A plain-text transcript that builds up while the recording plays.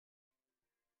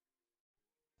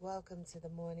Welcome to the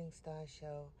Morning Star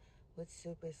Show with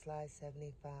Super Sly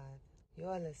 75.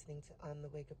 You're listening to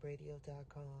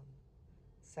onthewakeupradio.com.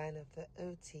 Sign up for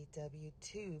OTWTube.com,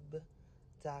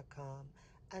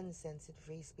 uncensored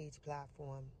free speech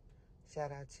platform.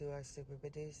 Shout out to our super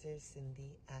producer,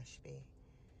 Cindy Ashby.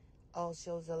 All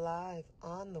shows are live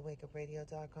on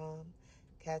thewakeupradio.com.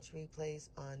 Catch replays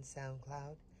on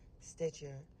SoundCloud,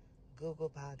 Stitcher, Google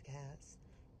Podcasts,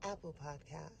 Apple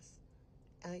Podcasts,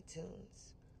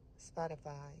 iTunes,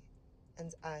 Spotify,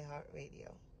 and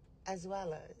iHeartRadio, as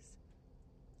well as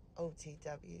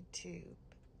OTWTube.com.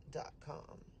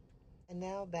 And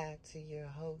now back to your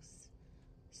host,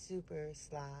 Super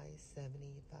Sly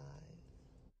 75.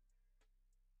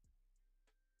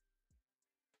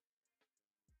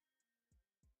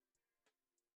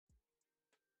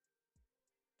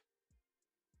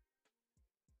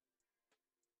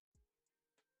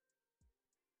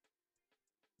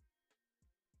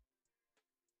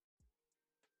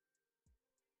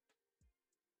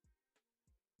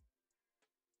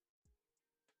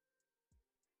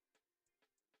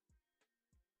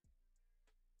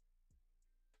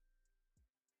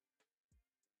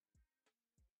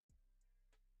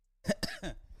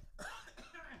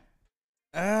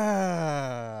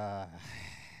 Ah,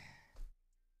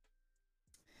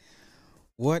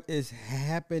 what is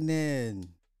happening?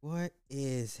 What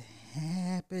is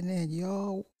happening,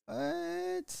 yo?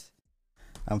 What?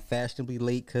 I'm fashionably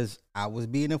late because I was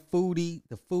being a foodie.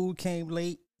 The food came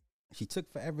late. She took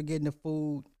forever getting the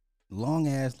food. Long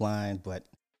ass line, but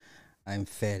I'm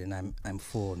fed and I'm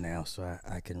full now, so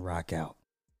I can rock out.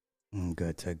 I'm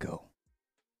good to go.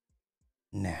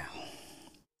 Now,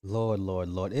 Lord, Lord,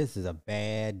 Lord, this is a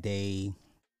bad day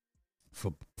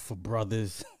for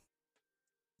brothers.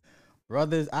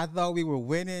 Brothers, I thought we were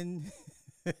winning.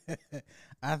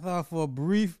 I thought for a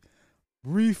brief,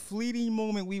 fleeting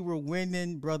moment we were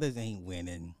winning. Brothers ain't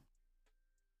winning.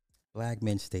 Black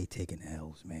men stay taking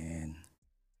L's, man.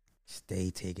 Stay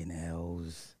taking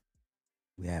L's.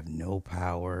 We have no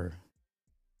power.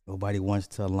 Nobody wants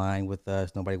to align with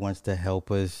us. Nobody wants to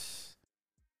help us.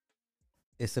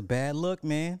 It's a bad look,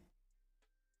 man.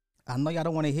 I know y'all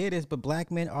don't want to hear this, but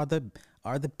black men are the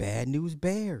bad news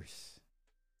bears.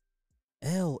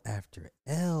 L after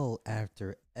L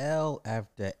after L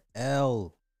after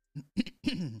L.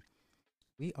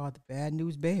 We are the bad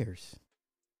news bears.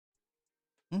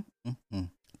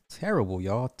 Mm-mm-mm. Terrible,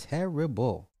 y'all.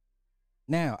 Terrible.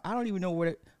 Now, I don't even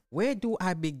know where do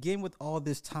I begin with all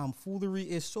this tomfoolery?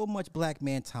 Is so much black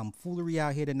man tomfoolery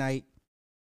out here tonight.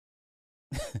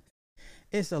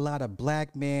 It's a lot of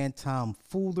black man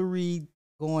tomfoolery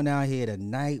going out here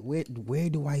tonight. Where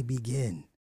do I begin?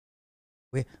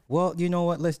 Well, you know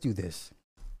what? Let's do this.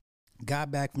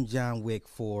 Got back from John Wick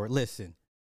 4. Listen,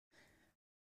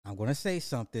 I'm gonna say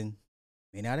something.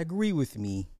 May not agree with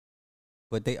me,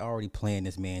 but they already planned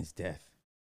this man's death.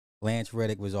 Lance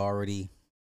Reddick was already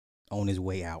on his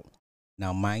way out.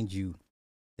 Now, mind you,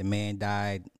 the man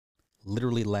died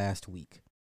literally last week.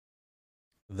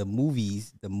 The movie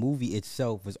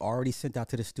itself was already sent out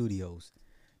to the studios.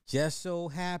 Just so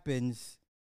happens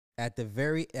at the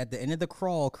end of the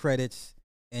crawl credits,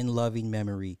 in loving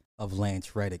memory of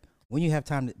Lance Reddick. When you have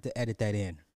time to edit that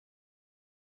in?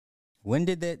 When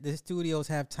did the studios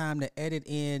have time to edit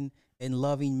in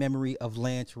loving memory of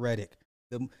Lance Reddick?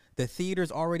 The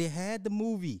theaters already had the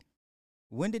movie.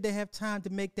 When did they have time to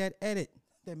make that edit?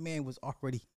 That man was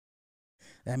already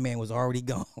that man was already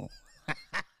gone.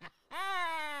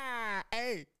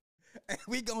 Hey,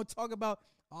 we gonna talk about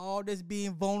all this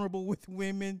being vulnerable with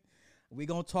women. We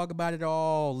gonna talk about it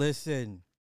all. Listen.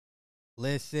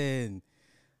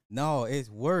 No, it's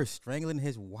worse. Strangling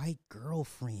his white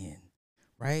girlfriend,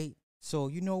 right? So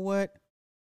you know what?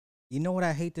 You know what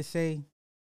I hate to say?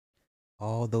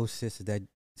 All those sisters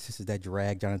that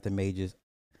drag Jonathan Majors.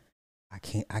 I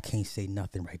can't say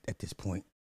nothing right at this point.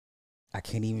 I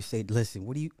can't even say. Listen,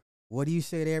 what do you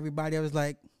say to everybody? I was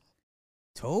like,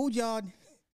 told y'all,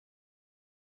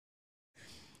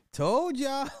 told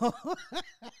y'all.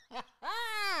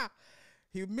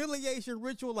 Humiliation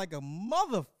ritual like a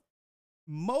mother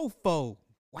mofo.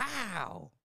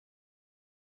 Wow.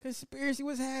 Conspiracy,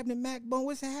 what's happening? Macbone,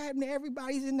 what's happening?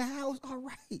 Everybody's in the house. All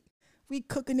right. We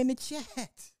cooking in the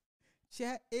chat.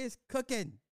 Chat is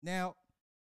cooking. Now,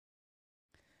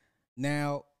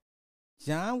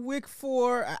 John Wick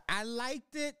 4, I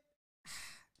liked it.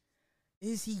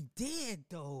 Is he dead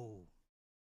though?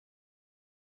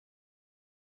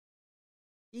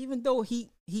 Even though he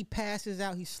passes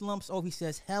out, he slumps over, he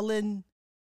says, Helen.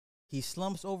 He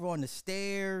slumps over on the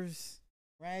stairs,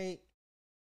 right?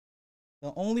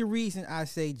 The only reason I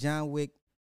say John Wick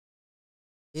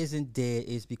isn't dead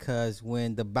is because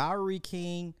when the Bowery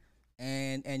King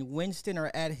and Winston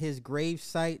are at his grave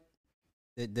site,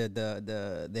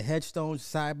 the headstones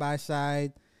side by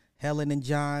side, Helen and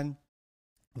John,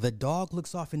 the dog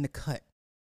looks off in the cut.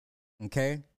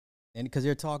 Okay? And because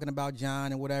they're talking about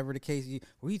John and whatever the case,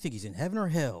 where do you think he's in heaven or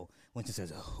hell? Winston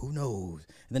says, oh, who knows?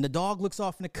 And then the dog looks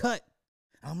off in the cut.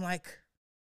 I'm like,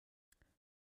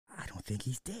 I don't think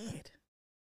he's dead.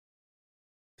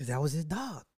 Because that was his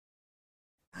dog.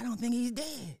 I don't think he's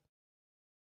dead.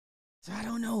 So I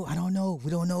don't know. I don't know.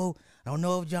 We don't know. I don't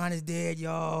know if John is dead,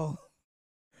 y'all.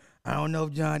 I don't know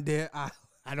if John dead.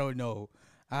 I don't know.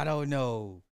 I don't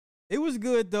know. It was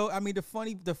good though. I mean, the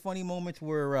funny moments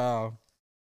were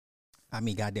I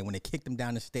mean, goddamn, when they kicked him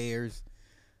down the stairs,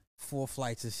 4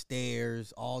 flights of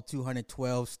stairs, all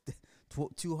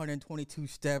 222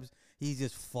 steps. He's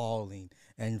just falling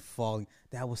and falling.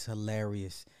 That was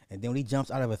hilarious. And then when he jumps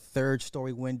out of a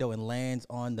 3rd-story window and lands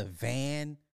on the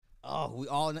van, oh, we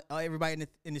all, everybody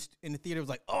in the theater was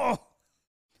like, oh,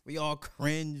 we all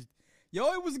cringed.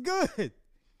 Yo, it was good.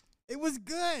 It was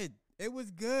good. It was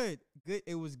good. Good.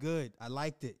 It was good. I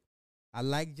liked it. I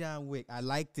liked John Wick. I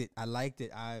liked it.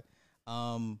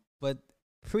 But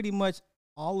pretty much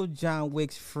all of John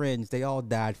Wick's friends, they all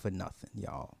died for nothing,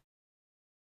 y'all.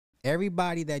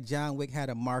 Everybody that John Wick had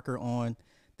a marker on,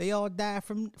 they all died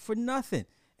for nothing.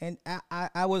 And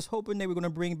I was hoping they were going to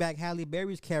bring back Halle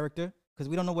Berry's character because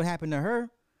we don't know what happened to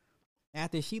her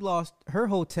after she lost her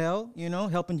hotel,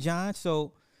 helping John.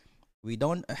 So we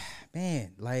don't,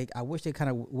 man, like I wish they kind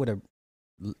of would have,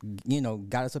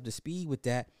 got us up to speed with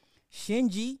that.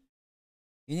 Shinji,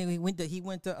 he went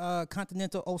to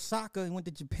continental Osaka. He went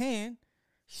to Japan.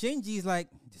 Shinji's like,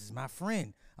 this is my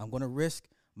friend. I'm going to risk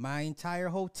my entire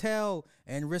hotel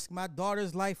and risk my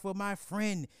daughter's life for my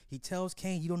friend. He tells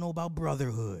Kane, you don't know about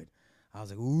brotherhood. I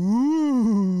was like,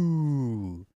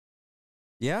 ooh.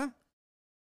 Yeah?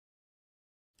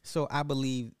 So I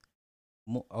believe,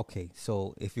 okay,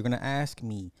 so if you're going to ask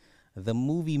me, the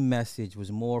movie message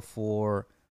was more for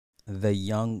the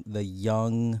young,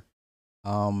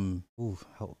 hopefully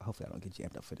I don't get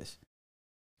jammed up for this.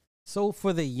 So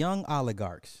for the young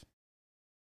oligarchs,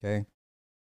 okay?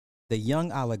 The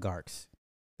young oligarchs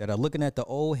that are looking at the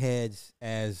old heads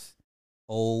as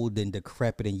old and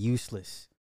decrepit and useless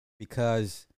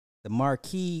because the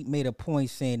Marquis made a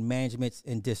point saying management's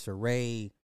in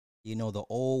disarray, the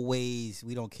old ways,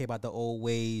 we don't care about the old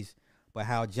ways, but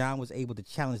how John was able to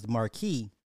challenge the Marquis.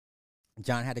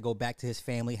 John had to go back to his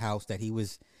family house that he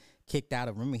was kicked out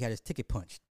of. Remember, he had his ticket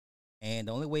punched. And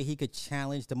the only way he could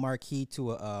challenge the Marquis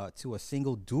to a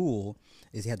single duel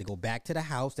is he had to go back to the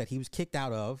house that he was kicked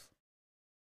out of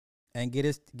and get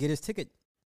his ticket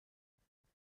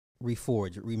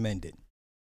reforged, remended.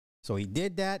 So he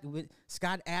did that.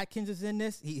 Scott Adkins is in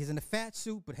this. He's in a fat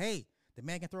suit, but hey, the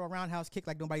man can throw a roundhouse kick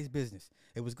like nobody's business.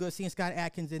 It was good seeing Scott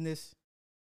Adkins in this.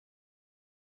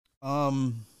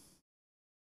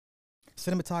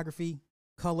 Cinematography,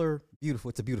 color, beautiful.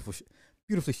 It's a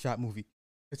beautifully shot movie.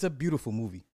 It's a beautiful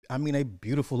movie. I mean, a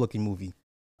beautiful looking movie.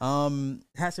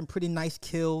 Has some pretty nice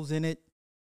kills in it.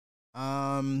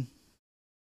 So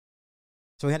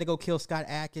he had to go kill Scott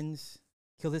Adkins,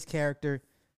 kill his character,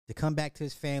 to come back to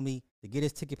his family, to get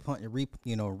his ticket punched and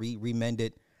remend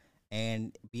it,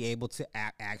 and be able to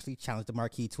actually challenge the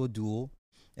Marquis to a duel.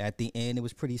 At the end, it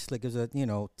was pretty slick. It was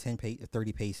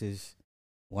 30 paces,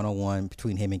 1-on-1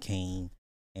 between him and Kane.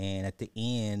 And at the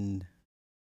end,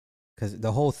 because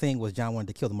the whole thing was John wanted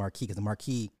to kill the Marquis because the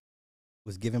Marquis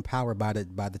was given power by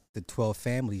the 12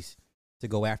 families to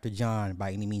go after John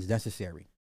by any means necessary.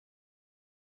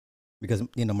 Because,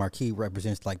 Marquis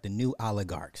represents like the new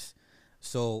oligarchs.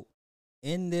 So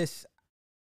in this,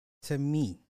 to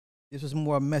me, this was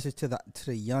more a message to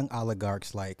the young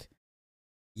oligarchs, like,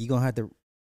 you're going to have to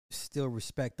still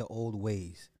respect the old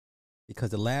ways.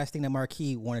 Because the last thing that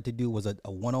Marquis wanted to do was a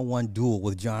 1-on-1 duel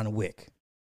with John Wick.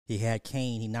 He had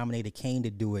Kane. He nominated Kane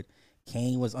to do it.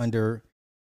 Kane was under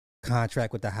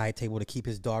contract with the High Table to keep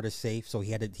his daughter safe, so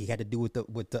he had to do what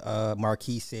the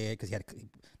Marquis said because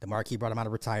the Marquis brought him out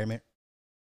of retirement,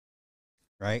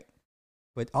 right?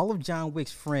 But all of John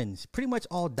Wick's friends pretty much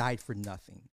all died for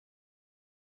nothing.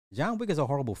 John Wick is a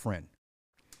horrible friend.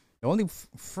 The only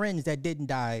friends that didn't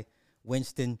die,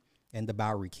 Winston and the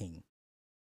Bowery King.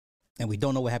 And we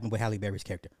don't know what happened with Halle Berry's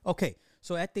character. Okay,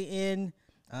 so at the end,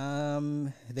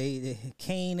 they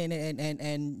Kane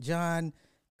and John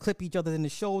clip each other in the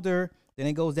shoulder. Then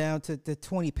it goes down to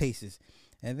 20 paces.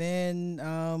 And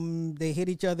then they hit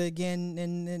each other again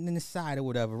in the side or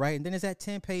whatever, right? And then it's at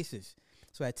 10 paces.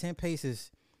 So at 10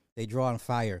 paces, they draw on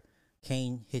fire.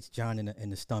 Kane hits John in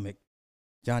the stomach.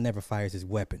 John never fires his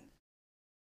weapon.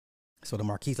 So the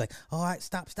Marquis like, all right,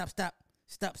 stop.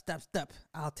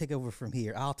 I'll take over from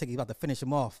here. I'll take. He's about to finish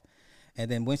him off, and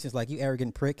then Winston's like, you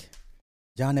arrogant prick.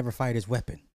 John never fired his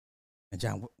weapon, and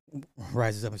John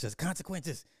rises up and says,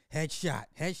 consequences.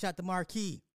 Headshot the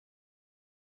Marquis.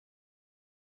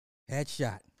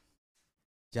 Headshot.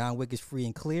 John Wick is free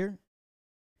and clear.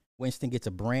 Winston gets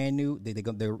a brand new.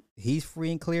 He's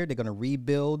free and clear. They're gonna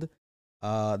rebuild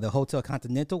the Hotel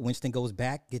Continental. Winston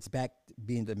gets back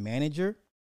being the manager.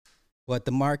 But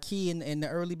the Marquis in the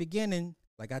early beginning,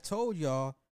 like I told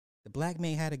y'all, the black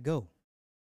man had to go.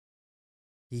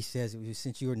 He says,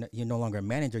 since you're no longer a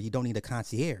manager, you don't need a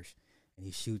concierge, and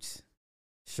he shoots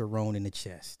Sharon in the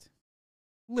chest.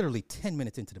 Literally 10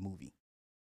 minutes into the movie,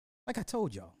 like I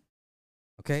told y'all.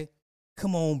 Okay,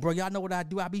 come on, bro. Y'all know what I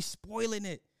do. I be spoiling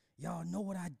it. Y'all know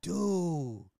what I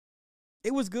do.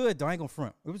 It was good, though. I ain't gonna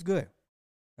front. It was good.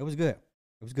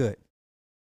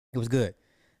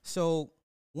 So,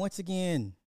 once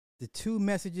again, the two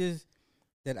messages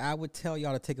that I would tell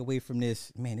y'all to take away from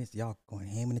this, man, it's y'all going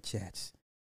ham in the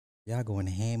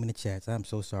chats. I'm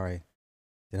so sorry.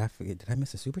 Did I forget? Did I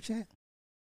miss a super chat?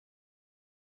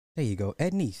 There you go.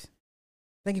 Ed Nice.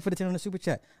 Thank you for the 10 on the super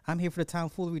chat. I'm here for the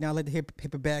tomfoolery. Now let the hair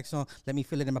paper bag song. Let me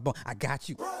feel it in my bone. I got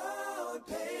you. Brown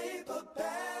paper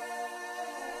bag.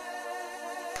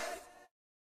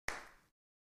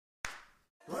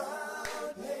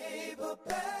 Brown paper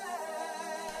bag.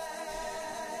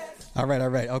 All right.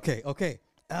 Okay.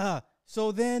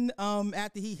 So then,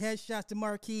 after he headshots the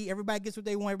Marquis, everybody gets what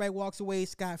they want. Everybody walks away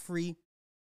scot-free.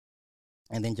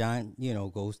 And then John,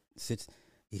 sits.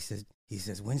 He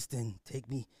says, Winston, take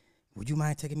me. Would you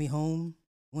mind taking me home?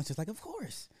 Winston's like, of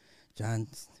course. John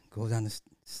goes down the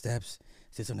steps,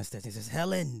 sits on the steps, and he says,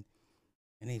 Helen.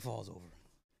 And then he falls over.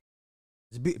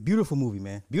 It's a beautiful movie,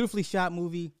 man. Beautifully shot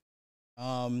movie.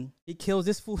 He kills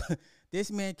this fool.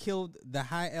 This man killed the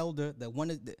High Elder.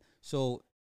 So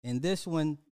in this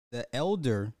one, the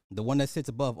Elder, the one that sits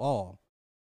above all,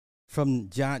 from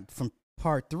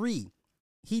part 3,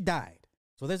 he died.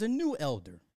 So there's a new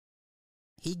Elder.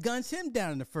 He guns him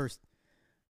down in the first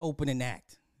opening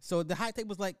act. So the High Table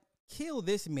was like, kill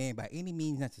this man by any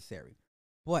means necessary.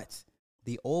 But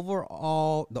the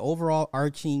overall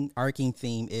arcing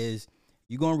theme is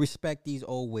you're gonna respect these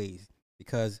old ways,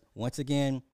 because once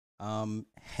again,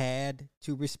 had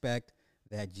to respect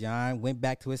that John went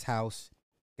back to his house,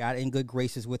 got in good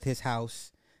graces with his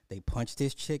house. They punched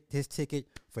his ticket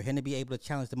for him to be able to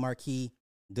challenge the Marquis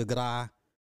de Gras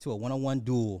to a one-on-one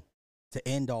duel to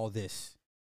end all this.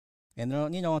 And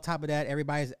then, on top of that,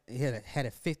 everybody's had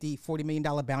a $40 million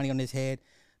bounty on his head.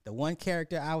 The one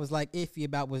character I was like iffy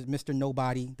about was Mr.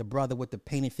 Nobody, the brother with the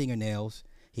painted fingernails.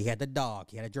 He had the dog.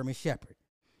 He had a German Shepherd.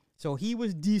 So he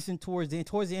was decent towards the end.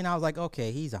 Towards the end, I was like,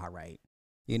 okay, he's all right.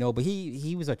 But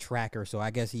he was a tracker, so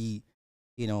I guess he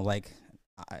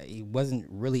wasn't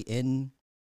really in.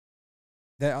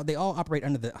 They all operate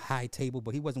under the High Table,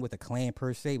 but he wasn't with a clan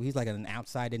per se. He's like an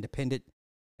outside independent,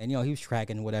 and he was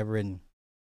tracking whatever. And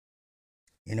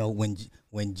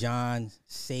when John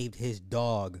saved his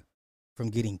dog from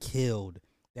getting killed,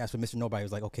 that's when Mr. Nobody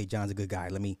was like, okay, John's a good guy.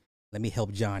 Let me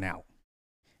help John out.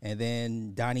 And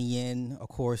then Donnie Yen, of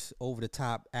course, over the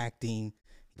top acting.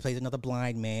 He plays another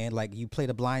blind man. Like, you played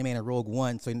a blind man in Rogue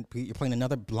One, so you're playing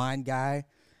another blind guy.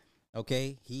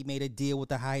 Okay, he made a deal with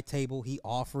the High Table. He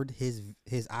offered his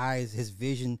eyes, his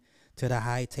vision to the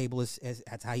High Table. As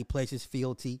that's how he pledged his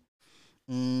fealty.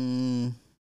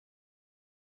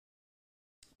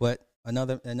 But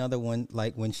another one,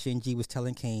 like when Shinji was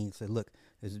telling Kane, said, "Look,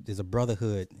 there's a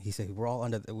brotherhood." He said, we're all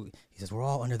under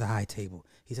the High Table.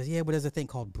 He says, "Yeah, but there's a thing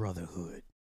called brotherhood."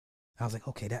 I was like,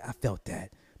 okay, I felt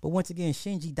that. But once again,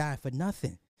 Shinji died for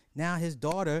nothing. Now his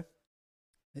daughter,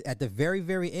 at the very,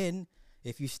 very end,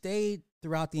 if you stayed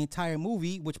throughout the entire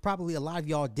movie, which probably a lot of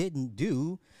y'all didn't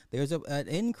do, there's an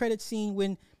end credit scene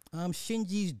when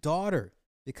Shinji's daughter,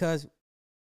 because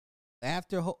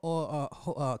after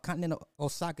Continental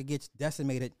Osaka gets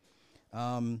decimated,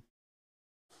 Kane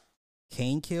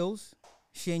kills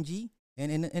Shinji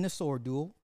in a sword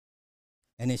duel,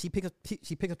 and then she picks up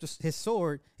his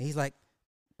sword, and he's like,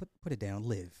 put it down,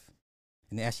 live.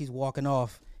 And as she's walking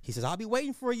off, he says, "I'll be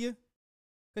waiting for you,"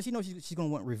 because she's gonna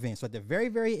want revenge. So at the very,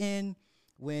 very end,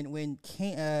 when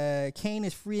Kane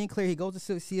is free and clear, he goes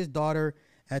to see his daughter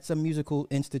at some musical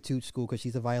institute school because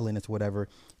she's a violinist, whatever.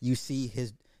 You see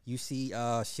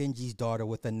Shinji's daughter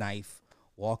with a knife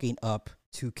walking up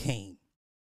to Kane.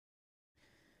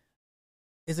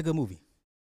 It's a good movie.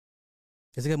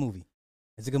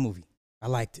 I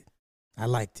liked it.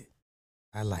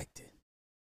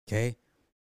 Okay?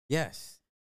 Yes.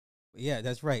 Yeah,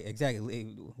 that's right.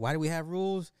 Exactly. Why do we have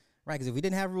rules? Right? Because if we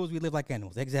didn't have rules, we live like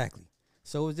animals. Exactly.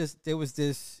 So there was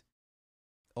this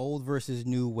old versus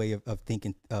new way of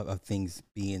thinking of things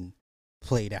being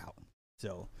played out.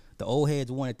 So the old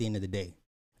heads won at the end of the day.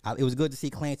 It was good to see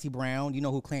Clancy Brown. You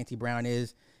know who Clancy Brown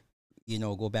is. You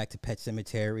know, go back to Pet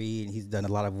Sematary, and he's done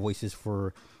a lot of voices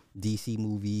for DC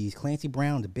movies. Clancy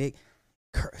Brown,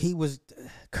 he was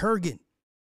Kurgan,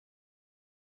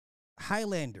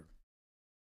 Highlander,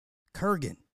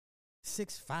 Kurgan,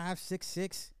 6'5",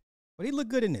 6'6", but he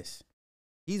looked good in this.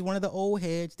 He's one of the old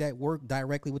heads that worked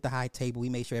directly with the high table. He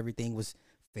made sure everything was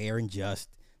fair and just.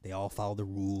 They all followed the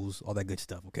rules, all that good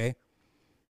stuff, okay?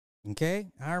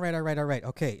 Okay? All right.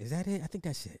 Okay, is that it? I think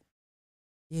that's it.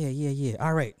 Yeah.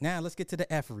 All right, now let's get to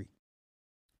the effery.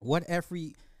 What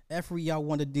effery y'all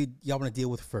want to do? Y'all want to deal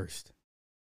with first?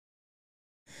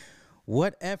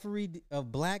 What effery of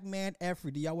black man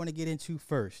effery do y'all want to get into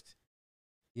first?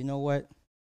 You know what?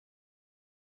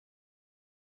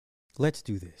 Let's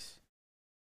do this.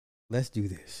 Let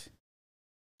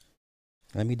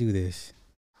me do this.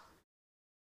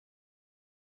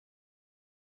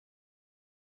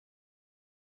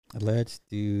 Let's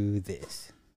do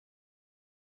this.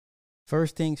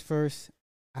 First things first,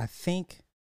 I think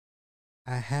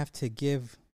I have to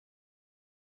give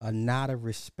a nod of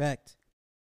respect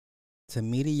to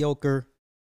mediocre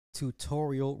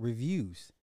tutorial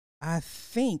reviews. I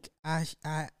think I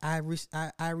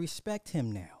respect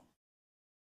him now.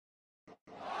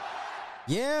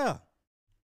 Yeah.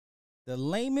 The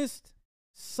lamest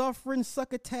suffering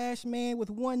succotash man with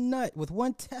one nut, with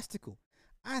one testicle.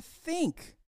 I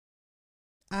think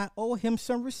I owe him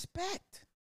some respect.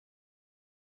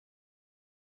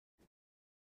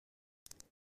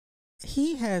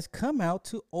 He has come out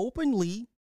to openly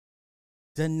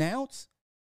denounce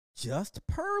Just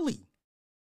Pearly.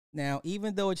 Now,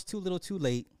 even though it's too little too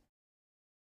late,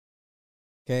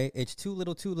 okay, it's too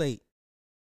little too late.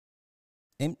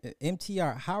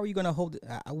 MTR, how are you going to hold,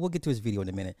 we'll get to his video in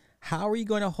a minute. How are you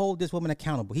going to hold this woman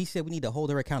accountable? He said we need to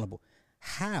hold her accountable.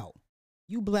 How?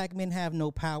 You black men have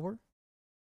no power.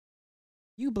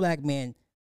 You black men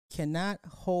cannot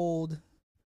hold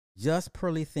Just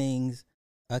Pearly things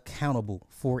accountable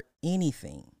for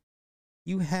anything.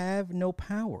 You have no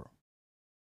power.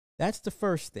 That's the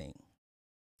first thing.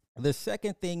 The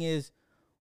second thing is,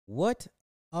 what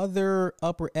other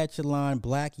upper echelon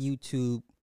black YouTube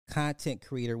content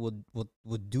creator would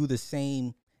do the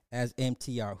same as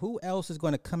MTR? Who else is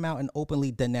going to come out and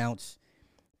openly denounce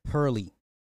Pearly?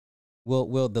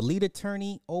 Will the lead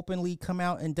attorney openly come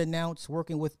out and denounce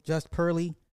working with Just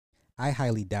Pearly? I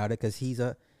highly doubt it, because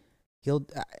he'll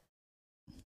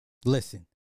listen.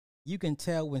 You can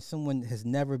tell when someone has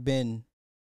never been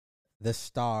the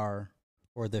star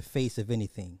or the face of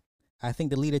anything. I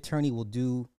think the lead attorney will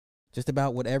do just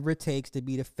about whatever it takes to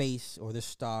be the face or the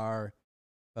star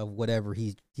of whatever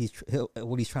he's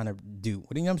trying to do. You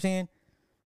know what I'm saying?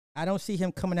 I don't see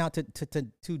him coming out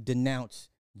to denounce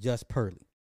Just Pearly.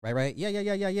 Right?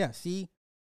 Yeah. See?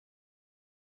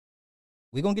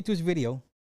 We're going to get to his video.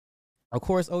 Of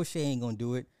course, O'Shea ain't going to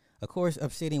do it. Of course,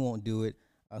 Obsidian won't do it.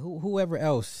 Whoever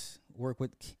else work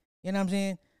with, you know what I'm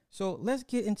saying? So let's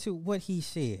get into what he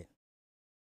said.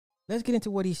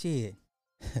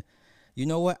 You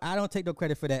know what? I don't take no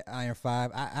credit for that Iron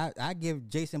 5. I give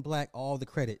Jason Black all the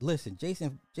credit. Listen,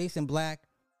 Jason Black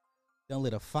done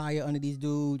lit a fire under these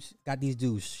dudes, got these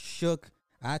dudes shook.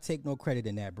 I take no credit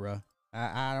in that, bruh.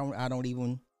 I won't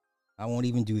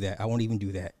even do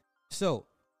that. So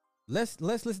let's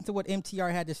listen to what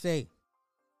MTR had to say.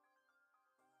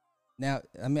 Now,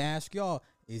 I'm gonna ask y'all,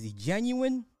 is he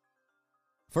genuine?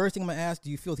 First thing I'm gonna ask,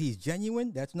 do you feel he's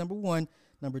genuine? That's number one.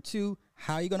 Number two,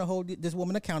 how are you gonna hold this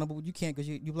woman accountable? You can't, because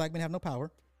you black men have no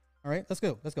power. All right, let's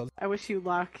go. I wish you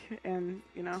luck, and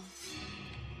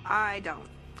I don't.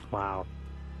 Wow.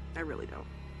 I really don't.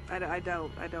 I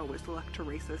don't wish luck to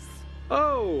racists.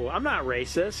 Oh, I'm not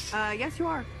racist. Yes you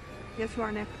are. Yes you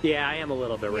are, Nick. Yeah, I am a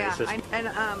little bit racist. And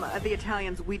the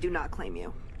Italians, we do not claim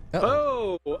you.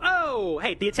 Oh,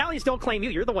 hey, the Italians don't claim you.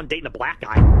 You're the one dating a black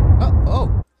guy.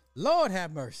 Oh, Lord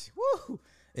have mercy. Woo!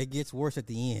 It gets worse at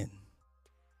the end.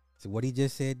 So what he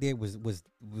just said there was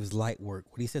light work.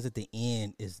 What he says at the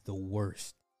end is the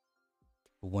worst.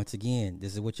 But once again,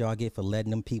 this is what y'all get for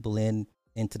letting them people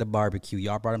into the barbecue.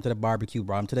 Y'all brought them to the barbecue,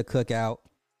 brought them to the cookout.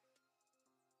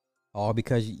 All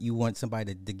because you want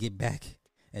somebody to get back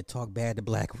and talk bad to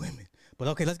black women. But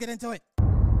okay, let's get into it.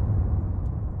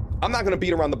 I'm not going to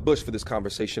beat around the bush for this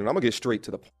conversation. I'm going to get straight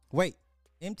to the point. Wait,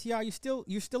 MTR,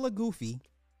 you're still a goofy.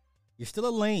 You're still a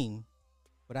lame.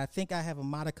 But I think I have a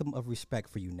modicum of respect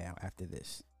for you now after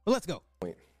this. But let's go.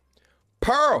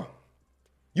 Pearl,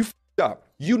 you f***ed up.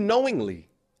 You knowingly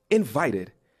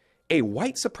invited a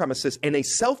white supremacist and a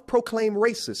self-proclaimed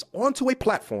racist onto a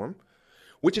platform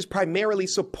which is primarily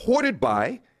supported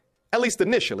by, at least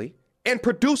initially, and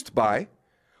produced by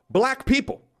black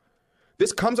people.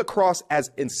 This comes across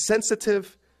as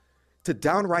insensitive to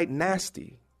downright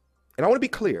nasty. And I want to be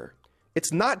clear,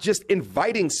 it's not just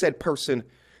inviting said person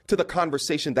to the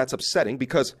conversation that's upsetting,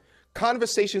 because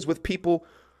conversations with people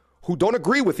who don't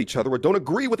agree with each other or don't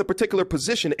agree with a particular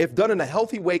position, if done in a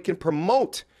healthy way, can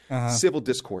promote civil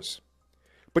discourse.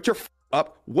 But your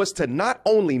up was to not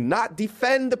only not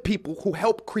defend the people who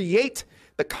help create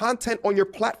the content on your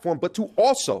platform, but to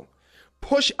also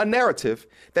push a narrative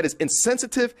that is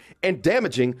insensitive and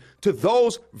damaging to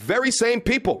those very same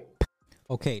people.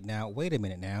 Okay, now, wait a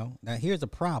minute now. Now, here's a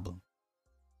problem.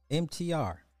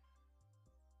 MTR.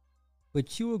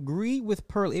 But you agree with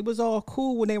Pearl. It was all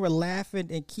cool when they were laughing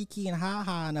and kiki and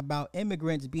ha-haing about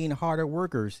immigrants being harder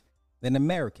workers than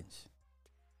Americans.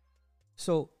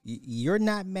 So you're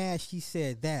not mad she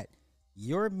said that.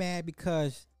 You're mad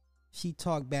because she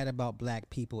talked bad about black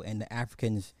people and the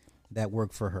Africans that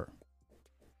work for her.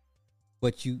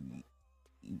 But you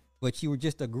were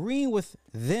just agreeing with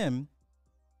them,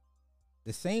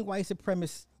 the same white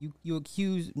supremacists you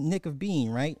accuse Nick of being,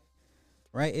 right?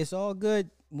 Right? It's all good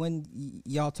when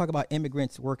y'all talk about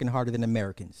immigrants working harder than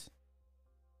Americans.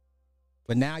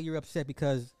 But now you're upset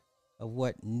because of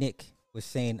what Nick was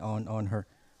saying on her.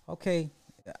 Okay,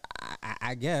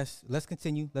 I guess. Let's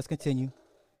continue.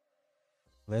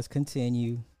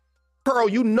 Pearl,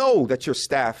 you know that your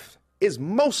staff is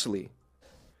mostly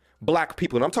black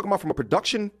people. And I'm talking about from a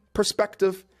production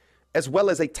perspective as well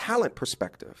as a talent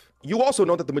perspective. You also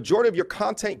know that the majority of your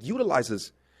content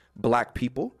utilizes black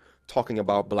people talking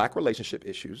about black relationship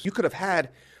issues. You could have had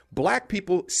black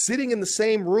people sitting in the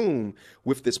same room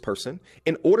with this person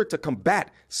in order to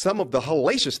combat some of the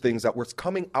hellacious things that were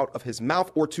coming out of his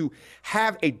mouth, or to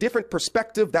have a different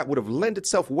perspective that would have lent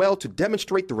itself well to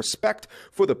demonstrate the respect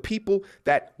for the people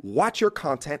that watch your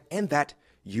content and that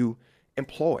you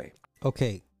employ.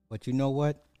 Okay, but you know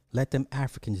what? Let them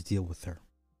Africans deal with her.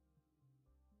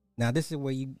 Now, this is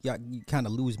where you kind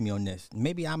of lose me on this.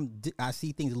 Maybe I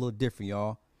see things a little different,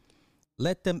 y'all.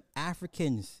 Let them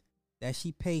Africans that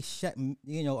she pays,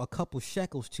 a couple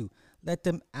shekels to, let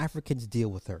them Africans deal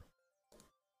with her.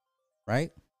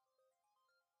 Right?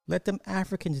 Let them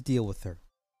Africans deal with her.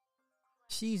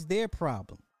 She's their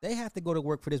problem. They have to go to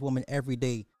work for this woman every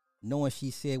day, knowing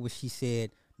she said what she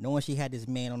said, knowing she had this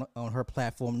man on her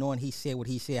platform, knowing he said what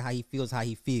he said, how he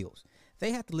feels.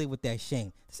 They have to live with that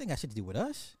shame. This ain't got shit to do with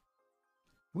us.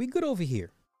 We good over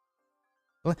here.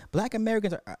 Black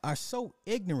Americans are so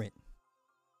ignorant.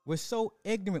 We're so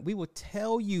ignorant. We will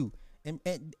tell you and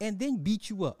then beat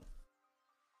you up.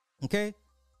 Okay?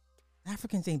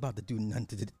 Africans ain't about to do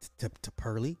nothing to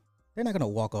Pearly. They're not going to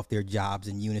walk off their jobs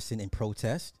in unison and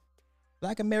protest.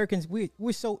 Black Americans,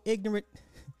 we're so ignorant.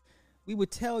 We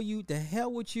would tell you to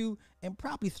hell with you and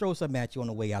probably throw something at you on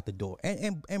the way out the door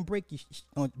and break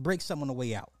something on the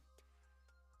way out.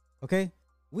 Okay?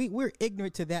 We're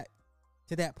ignorant to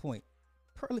that point.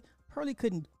 Pearly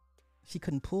couldn't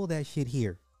pull that shit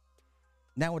here.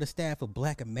 Now with a staff of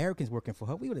black Americans working for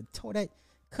her, we would have tore that,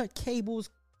 cut cables,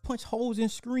 punch holes in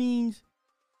screens,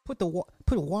 put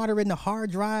water in the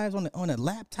hard drives on a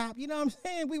laptop. You know what I'm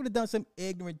saying? We would have done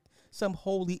some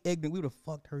wholly ignorant. We would have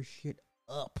fucked her shit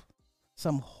up.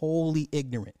 Some wholly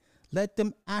ignorant. Let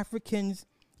them Africans,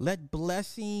 let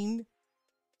Blessing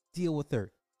deal with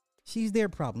her. She's their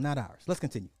problem, not ours. Let's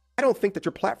continue. I don't think that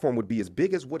your platform would be as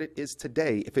big as what it is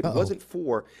today if it wasn't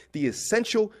for the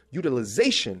essential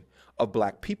utilization of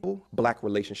black people, black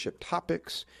relationship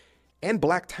topics, and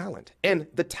black talent. And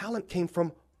the talent came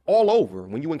from all over,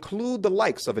 when you include the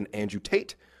likes of an Andrew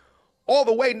Tate, all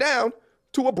the way down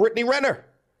to a Brittany Renner.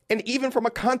 And even from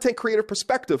a content creator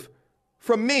perspective,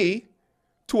 from me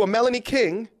to a Melanie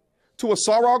King, to a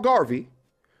Sarah Garvey,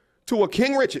 to a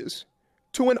King Riches,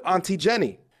 to an Auntie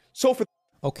Jenny. So for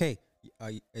okay,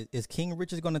 is King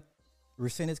Riches going to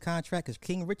rescind his contract? Because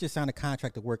King Riches signed a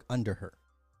contract to work under her.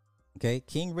 Okay,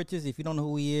 King Riches, if you don't know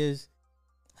who he is,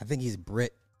 I think he's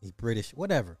British,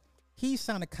 whatever. He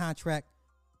signed a contract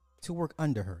to work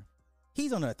under her.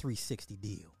 He's on a 360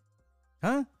 deal.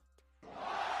 Huh?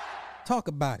 Talk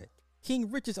about it.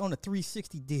 King Riches on a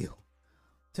 360 deal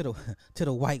to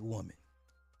the white woman.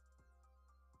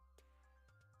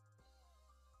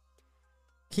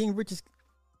 King Riches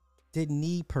didn't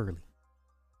need Pearly.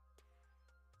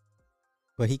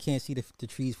 But he can't see the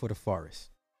trees for the forest.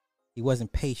 He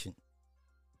wasn't patient.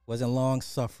 Wasn't long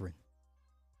suffering.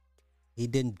 He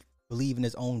didn't believe in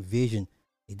his own vision.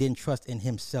 He didn't trust in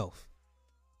himself.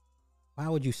 Why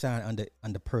would you sign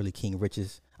under Pearly King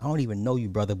Riches? I don't even know you,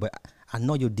 brother, but I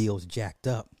know your deal's jacked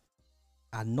up.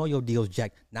 I know your deal's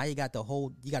jacked. Now you got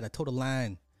a total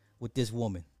line with this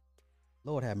woman.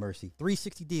 Lord have mercy.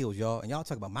 360 deals, y'all. And y'all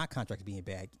talk about my contracts being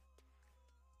bad.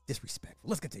 Disrespectful.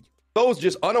 Let's continue. Those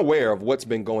just unaware of what's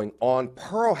been going on,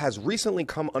 Pearl has recently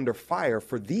come under fire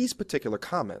for these particular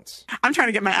comments. I'm trying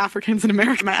to get my Africans in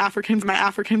America. My Africans.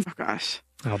 Oh gosh.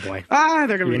 Oh boy.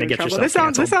 They're gonna be in trouble. This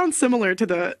sounds similar to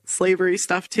the slavery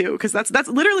stuff too, because that's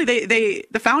literally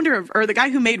the founder of, or the guy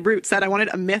who made Roots said, I wanted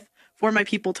a myth for my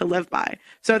people to live by.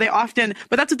 So they often,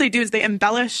 but that's what they do, is they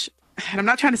embellish. And I'm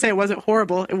not trying to say it wasn't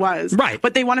horrible. It was. Right.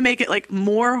 But they want to make it like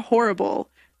more horrible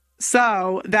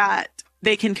so that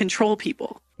they can control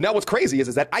people. Now, what's crazy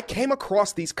is that I came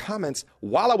across these comments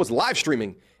while I was live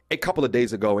streaming a couple of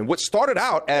days ago. And what started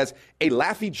out as a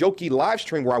laughy, jokey live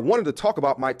stream where I wanted to talk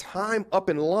about my time up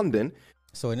in London.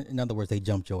 So in other words, they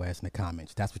jumped your ass in the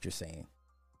comments. That's what you're saying.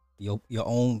 Your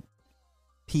own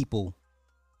people,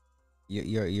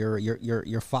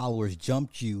 your followers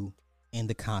jumped you in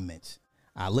the comments.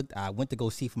 I went to go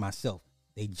see for myself.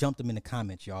 They jumped them in the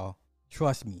comments, y'all.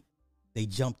 Trust me, they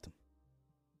jumped them.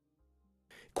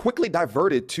 Quickly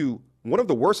diverted to one of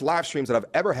the worst live streams that I've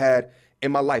ever had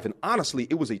in my life. And honestly,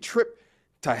 it was a trip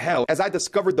to hell as I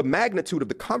discovered the magnitude of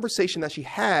the conversation that she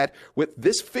had with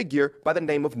this figure by the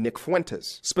name of Nick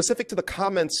Fuentes. Specific to the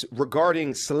comments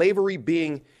regarding slavery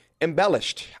being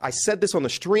embellished, I said this on the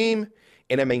stream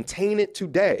and I maintain it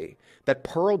today, that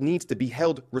Pearl needs to be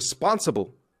held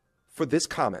responsible for this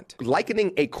comment,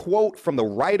 likening a quote from the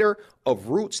writer of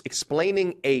Roots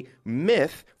explaining a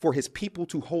myth for his people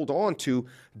to hold on to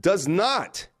does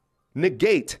not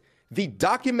negate the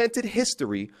documented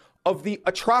history of the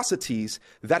atrocities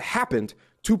that happened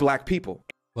to black people.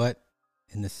 But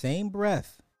in the same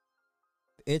breath,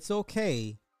 it's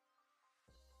okay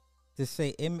to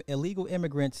say illegal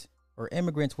immigrants or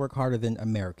immigrants work harder than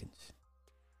Americans.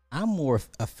 I'm more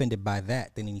offended by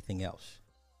that than anything else.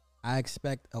 I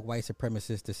expect a white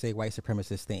supremacist to say white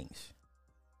supremacist things.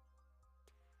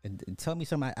 And tell me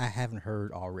something I haven't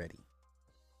heard already.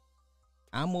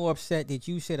 I'm more upset that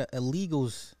you said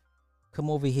illegals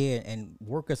come over here and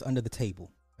work us under the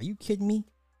table. Are you kidding me?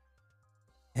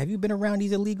 Have you been around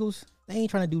these illegals? They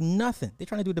ain't trying to do nothing. They're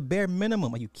trying to do the bare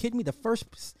minimum. Are you kidding me? The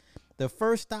first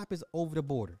stop is over the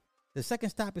border. The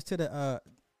second stop is to the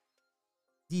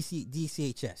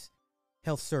DCHS,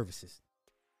 Health Services.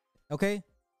 Okay?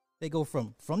 They go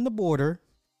from the border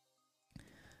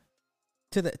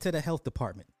to the health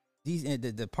department. The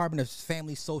Department of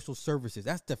Family Social Services.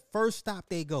 That's the first stop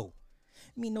they go.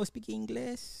 Me no speak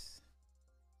English.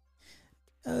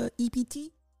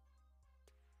 EPT.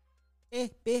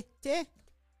 EBT.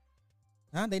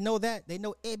 Huh? They know that. They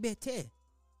know EBT.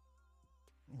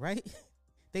 Right?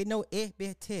 They know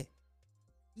EBT.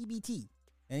 EBT.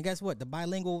 And guess what? The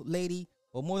bilingual lady,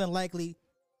 or more than likely,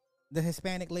 the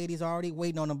Hispanic lady's already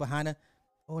waiting on them behind her.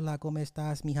 Hola, ¿cómo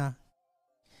estás, mija?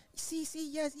 Sí,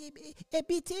 yes,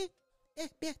 EBT.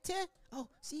 EBT. Oh,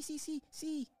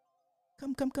 sí.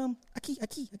 Come.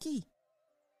 Aquí.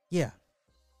 Yeah.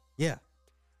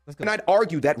 Let's go. And I'd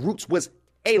argue that Roots was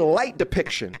a light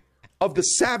depiction of the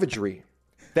savagery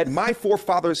that my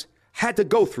forefathers had to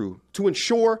go through to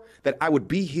ensure that I would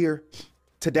be here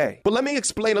today. But let me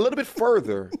explain a little bit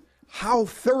further how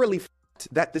thoroughly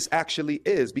that this actually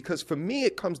is, because for me,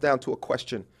 it comes down to a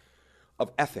question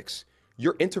of ethics.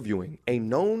 You're interviewing a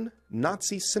known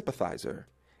Nazi sympathizer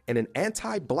and an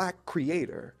anti-black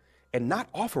creator and not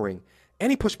offering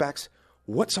any pushbacks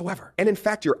whatsoever. And in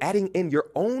fact, you're adding in your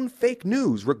own fake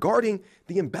news regarding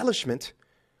the embellishment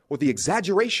or the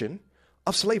exaggeration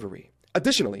of slavery.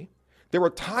 Additionally, there are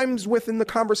times within the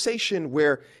conversation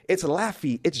where it's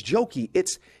laughy, it's jokey,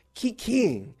 it's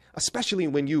kikiing, especially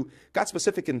when you got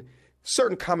specific in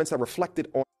certain comments that reflected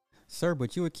on. Sir,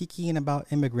 but you were kikiing about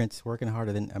immigrants working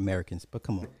harder than Americans, but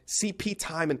come on. CP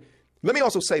time. And let me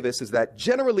also say this, is that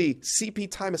generally CP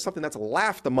time is something that's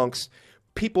laughed amongst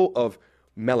people of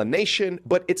melanation,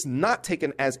 but it's not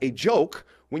taken as a joke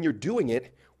when you're doing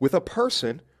it with a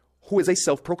person who is a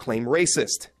self-proclaimed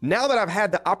racist. Now that I've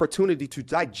had the opportunity to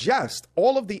digest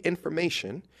all of the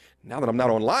information, now that I'm not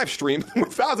on live stream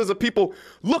with thousands of people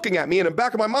looking at me, and in the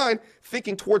back of my mind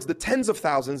thinking towards the tens of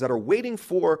thousands that are waiting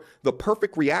for the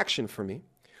perfect reaction from me,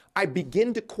 I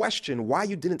begin to question why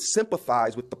you didn't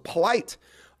sympathize with the plight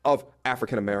of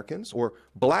African Americans or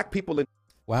black people.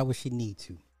 Why would she need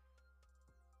to?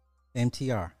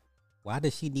 MTR, why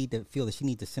does she need to feel that she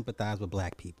needs to sympathize with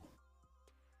black people?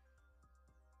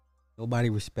 Nobody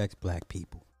respects black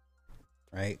people,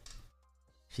 right?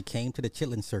 She came to the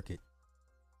chitlin circuit,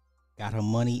 got her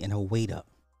money and her weight up.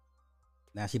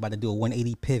 Now she about to do a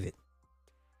 180 pivot.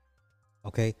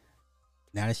 Okay.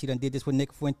 Now that she done did this with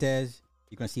Nick Fuentes,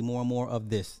 you're gonna see more and more of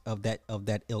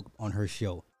that ilk on her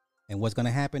show. And what's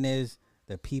gonna happen is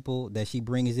the people that she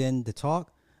brings in to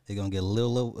talk, they're gonna get a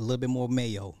little bit more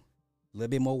mayo, a little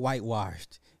bit more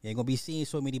whitewashed. You ain't gonna be seeing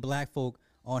so many black folk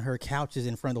on her couches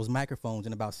in front of those microphones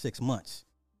in about 6 months.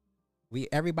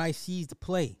 Everybody sees the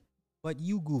play, but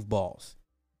you goofballs,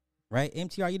 right?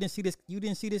 MTR, you didn't see this. You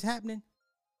didn't see this happening.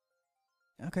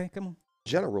 Okay, come on.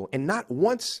 General, and not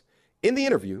once in the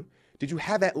interview did you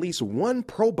have at least one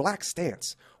pro-black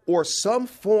stance or some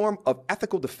form of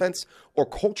ethical defense or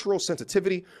cultural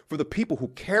sensitivity for the people who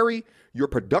carry your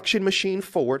production machine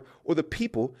forward or the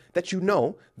people that you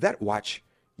know that watch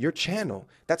your channel.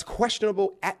 That's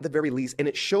questionable at the very least, and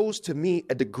it shows to me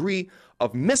a degree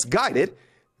of misguided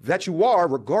that you are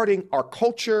regarding our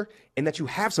culture and that you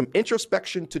have some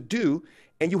introspection to do,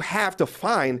 and you have to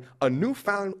find a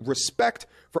newfound respect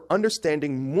for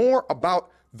understanding more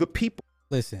about the people.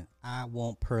 Listen, I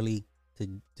want Pearly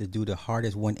to do the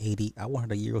hardest 180. I want her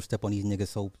to Euro step on these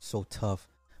niggas so tough.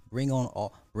 Bring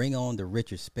on the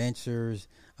Richard Spencers.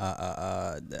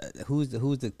 Who's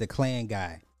the Klan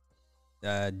guy?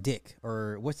 Dick,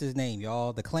 or what's his name,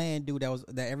 y'all? The Klan dude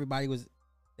that everybody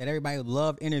would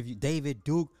love interview. David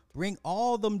Duke. Bring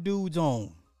all them dudes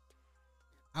on.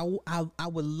 I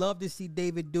would love to see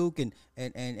David Duke and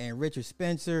Richard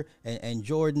Spencer and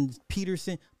Jordan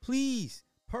Peterson. Please,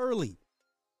 Pearly,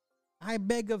 I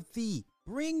beg of thee,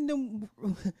 bring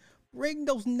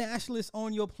those nationalists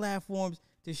on your platforms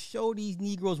to show these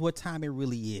Negroes what time it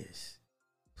really is.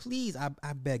 Please,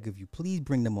 I beg of you, please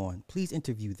bring them on. Please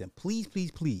interview them. Please,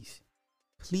 please, please.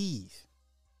 Please.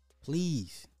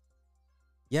 Please.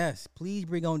 Yes, please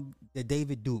bring on the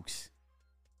David Dukes.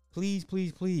 Please,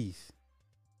 please, please.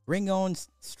 Bring on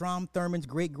Strom Thurmond's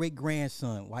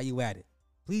great-great-grandson while you at it.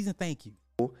 Please and thank you.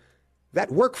 That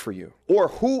work for you, or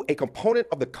who a component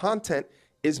of the content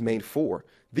is made for.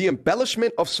 The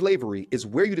embellishment of slavery is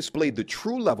where you display the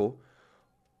true level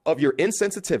of your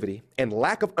insensitivity and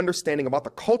lack of understanding about the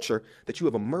culture that you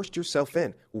have immersed yourself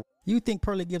in. You think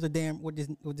Pearly gives a damn what this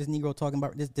Negro talking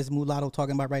about, this mulatto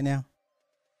talking about right now?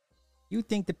 You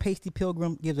think the pasty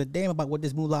pilgrim gives a damn about what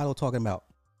this mulatto talking about?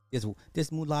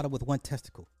 This mulatto with one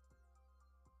testicle.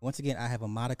 Once again, I have a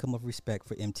modicum of respect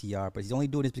for MTR, but he's only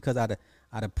doing this because out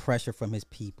of pressure from his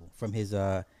people, from his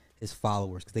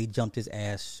followers, because they jumped his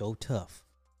ass so tough.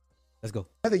 Let's go.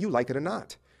 Whether you like it or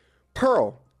not.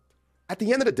 Pearl, at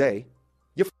the end of the day,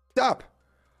 you're f***ed up.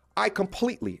 I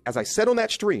completely, as I said on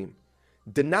that stream,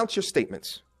 denounce your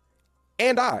statements.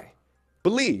 And I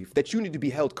believe that you need to be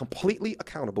held completely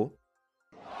accountable.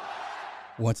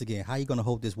 Once again, how are you going to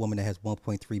hold this woman that has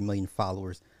 1.3 million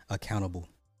followers accountable?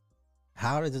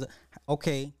 How does it,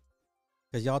 okay,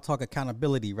 because y'all talk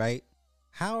accountability, right?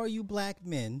 How are you black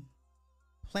men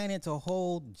planning to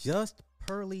hold just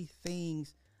Pearly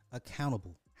things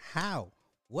accountable? How?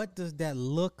 What does that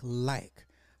look like?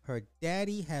 Her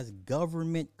daddy has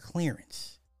government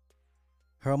clearance.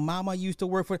 Her mama used to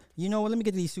work for, you know what, let me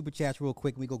get to these super chats real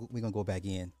quick. We're going to go back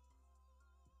in.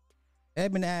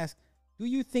 Edmund asked, do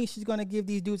you think she's going to give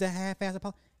these dudes a half-ass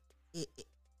apology?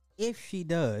 If she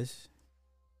does,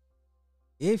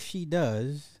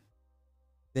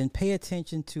 then pay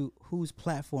attention to whose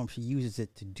platform she uses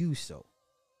it to do so.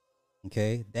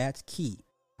 Okay, that's key.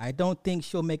 I don't think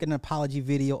she'll make an apology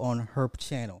video on her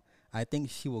channel. I think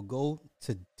she will go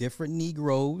to different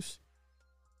Negroes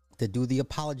to do the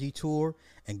apology tour.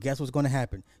 And guess what's going to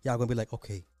happen? Y'all going to be like,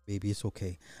 okay, baby, it's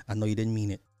okay. I know you didn't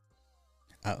mean it.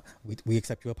 We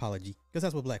accept your apology, because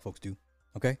that's what black folks do.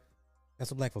 Okay,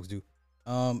 that's what black folks do.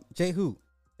 Jay Who,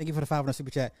 thank you for the 500 super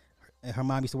chat. Her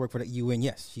mom used to work for the UN.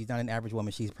 Yes, she's not an average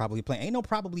woman. She's probably playing. Ain't no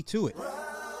probably to it.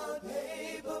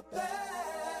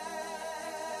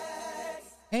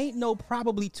 Ain't no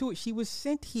probably to it. She was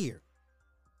sent here.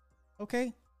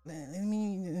 Okay, let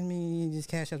me just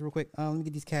cash apps real quick. Let me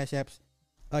get these cash apps.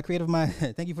 Creative Mind,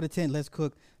 thank you for the 10. Let's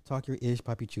cook. Talk your ish,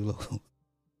 Papi Chulo.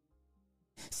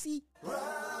 See.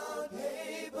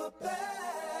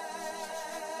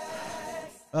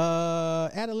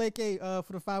 Adeleke,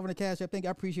 for the 500 cash app. Thank you.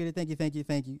 I appreciate it. Thank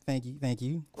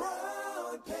you.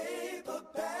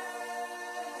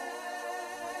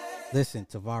 Listen,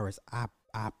 Tavares, I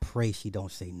pray she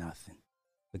don't say nothing,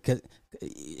 because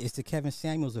it's the Kevin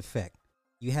Samuels effect.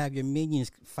 You have your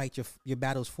minions fight your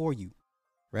battles for you,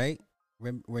 right?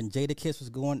 When Jada Kiss was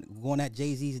going at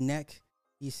Jay-Z's neck,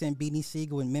 he sent Beanie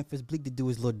Siegel and Memphis Bleak to do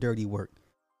his little dirty work,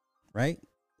 right?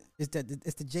 It's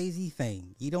the Jay-Z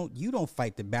thing. You don't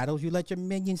fight the battles. You let your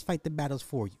minions fight the battles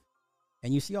for you.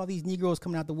 And you see all these Negroes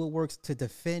coming out the woodworks to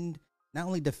not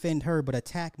only defend her, but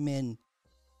attack men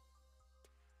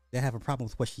that have a problem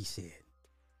with what she said.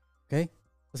 Okay?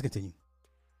 Let's continue.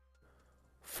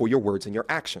 For your words and your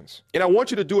actions. And I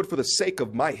want you to do it for the sake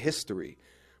of my history,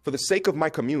 for the sake of my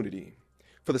community,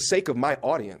 for the sake of my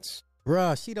audience.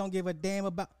 Bruh, she don't give a damn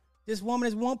about... This woman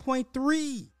is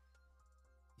 1.3.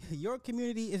 Your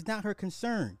community is not her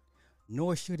concern,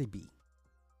 nor should it be.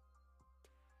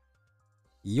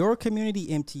 Your community,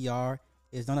 MTR,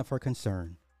 is none of her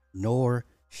concern, nor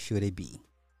should it be.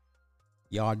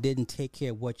 Y'all didn't take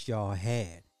care of what y'all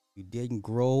had. You didn't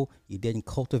grow. You didn't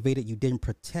cultivate it. You didn't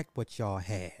protect what y'all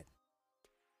had.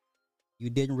 You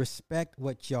didn't respect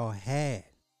what y'all had.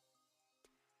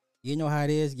 You know how it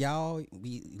is, y'all.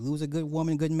 We lose a good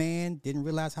woman, good man. Didn't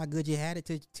realize how good you had it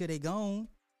till they gone.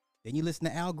 Then you listen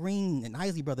to Al Green and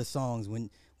Isley Brothers songs when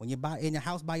you're in your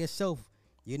house by yourself.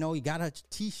 You know, you got a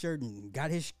t-shirt and got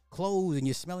his clothes and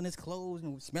you're smelling his clothes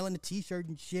and smelling the t-shirt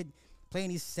and shit, playing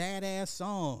these sad ass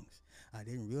songs. I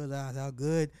didn't realize how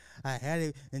good I had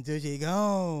it until she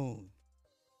gone.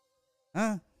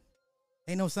 Huh?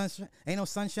 Ain't no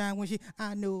sunshine when she.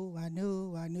 I knew. Ain't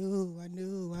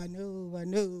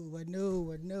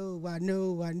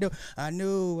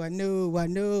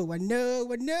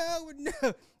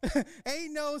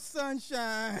no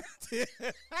sunshine.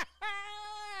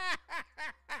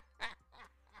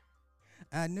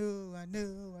 I knew.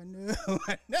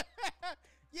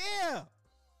 Yeah.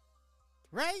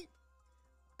 Right?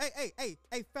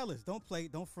 Hey, fellas, don't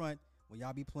front when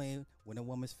y'all be playing when a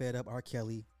woman's fed up R.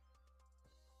 Kelly.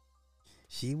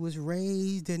 She was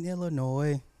raised in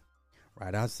Illinois,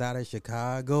 right outside of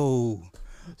Chicago.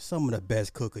 Some of the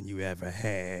best cooking you ever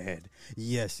had.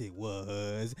 Yes, it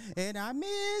was. And I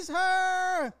miss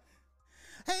her.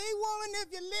 Hey, woman, if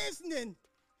you're listening,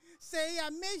 say I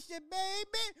miss you,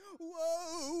 baby.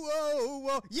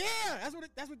 Whoa. Yeah,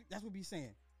 that's what we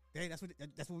saying. Okay,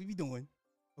 that's what we be doing.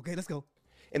 Okay, let's go.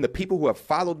 And the people who have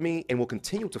followed me and will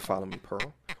continue to follow me,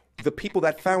 Pearl, the people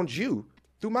that found you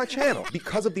through my channel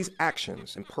because of these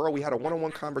actions. And Pearl, we had a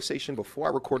one-on-one conversation before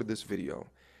I recorded this video.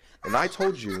 And I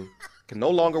told you I can no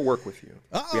longer work with you.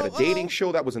 We had a dating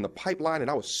show that was in the pipeline,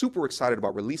 and I was super excited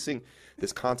about releasing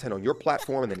this content on your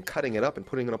platform and then cutting it up and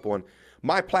putting it up on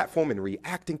my platform and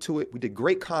reacting to it. We did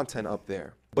great content up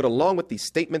there. But along with these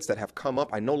statements that have come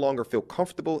up, I no longer feel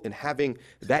comfortable in having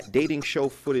that dating show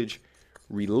footage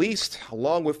released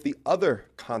along with the other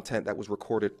content that was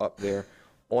recorded up there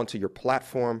onto your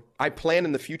platform. I plan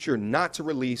in the future not to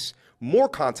release more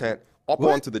content up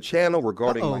onto the channel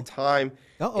regarding my time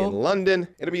in London.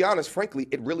 And to be honest, frankly,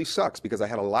 it really sucks because I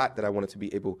had a lot that I wanted to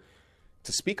be able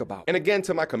to speak about. And again,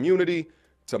 to my community,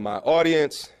 to my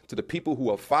audience, to the people who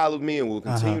have followed me and will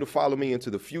continue to follow me into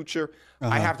the future,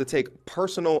 I have to take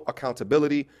personal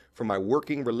accountability for my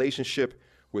working relationship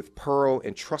with Pearl.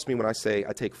 And trust me when I say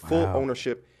I take full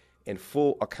ownership and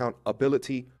full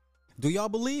accountability. Do y'all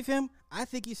believe him? I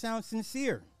think he sounds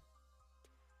sincere.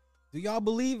 Do y'all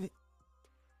believe it?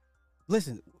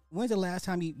 Listen, when's the last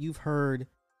time you've heard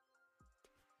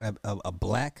a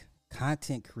black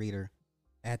content creator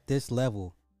at this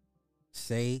level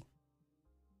say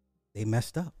they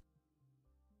messed up?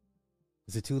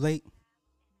 Is it too late?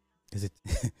 Is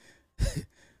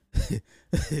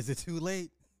it too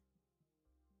late?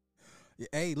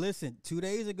 Hey, listen, 2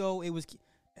 days ago, it was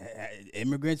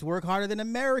immigrants work harder than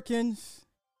Americans.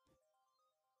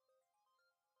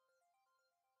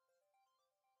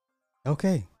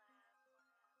 Okay.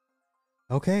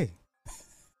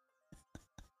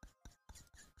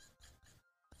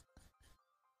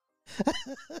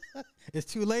 It's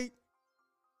too late.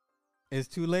 It's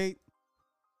too late.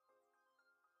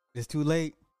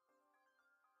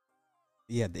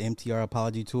 Yeah, the MTR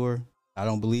apology tour. I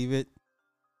don't believe it.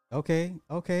 Okay.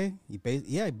 He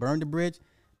burned the bridge.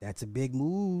 That's a big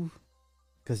move.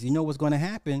 Cause you know what's gonna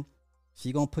happen.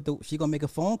 She gonna make a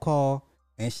phone call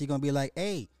and she gonna be like,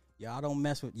 "Hey, y'all don't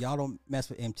mess with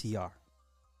MTR."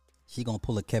 She gonna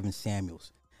pull a Kevin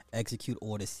Samuels, execute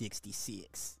order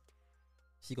 66.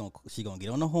 She gonna get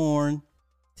on the horn,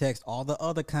 text all the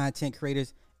other content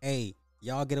creators, "Hey,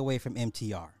 y'all get away from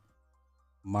MTR."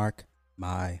 Mark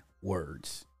my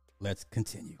words. Let's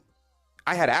continue.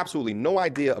 I had absolutely no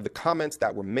idea of the comments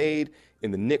that were made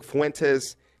in the Nick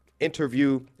Fuentes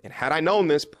interview. And had I known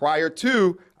this prior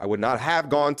to, I would not have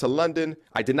gone to London.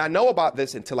 I did not know about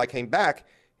this until I came back.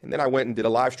 And then I went and did a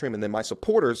live stream. And then my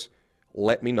supporters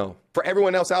let me know. For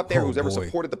everyone else out there who's ever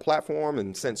supported the platform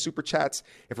and sent super chats,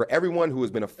 and for everyone who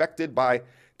has been affected by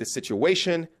this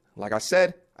situation, like I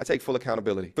said, I take full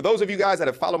accountability. For those of you guys that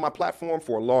have followed my platform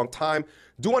for a long time,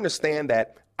 do understand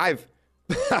that I've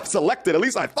selected, at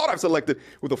least I thought I've selected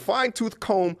with a fine-tooth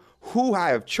comb who I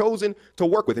have chosen to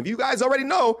work with. If you guys already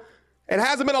know, it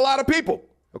hasn't been a lot of people.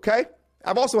 Okay?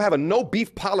 I've also have a no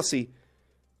beef policy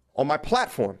on my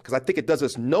platform because I think it does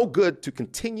us no good to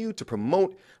continue to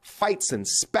promote fights and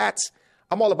spats.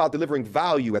 I'm all about delivering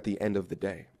value at the end of the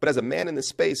day. But as a man in this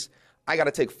space, I got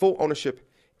to take full ownership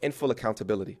and full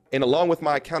accountability. And along with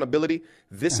my accountability,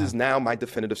 this is now my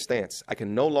definitive stance. I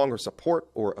can no longer support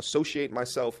or associate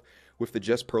myself with the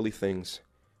Just Pearly Things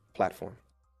platform.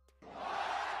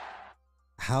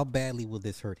 How badly will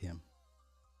this hurt him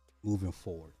moving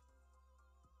forward?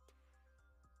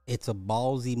 It's a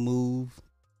ballsy move.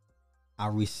 I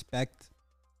respect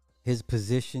his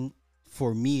position.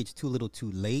 For me, it's too little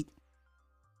too late.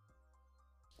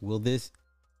 Will this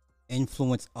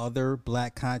influence other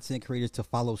black content creators to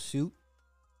follow suit?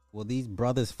 Will these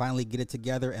brothers finally get it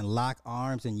together and lock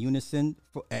arms in unison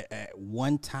at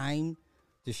one time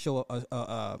to show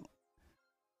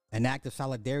an act of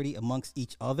solidarity amongst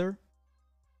each other?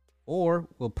 Or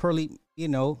will Pearly,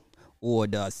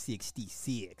 Order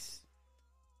 66?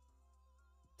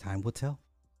 Time will tell.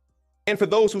 And for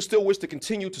those who still wish to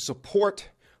continue to support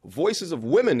voices of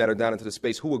women that are down into the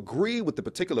space who agree with the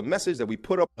particular message that we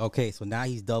put up. Okay, so now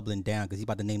he's doubling down because he's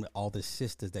about to name all the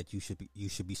sisters that you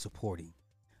should be supporting.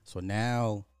 So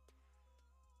now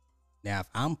if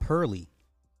I'm Pearly,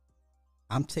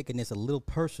 I'm taking this a little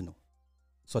personal.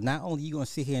 So not only you gonna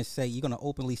sit here and say you're gonna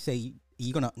openly say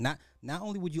you're gonna not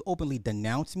only would you openly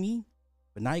denounce me,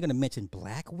 but now you're gonna mention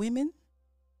black women,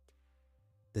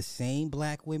 the same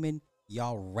black women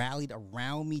y'all rallied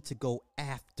around me to go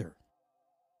after.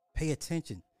 Pay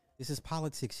attention. This is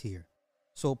politics here.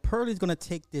 So Pearly's going to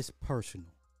take this personal.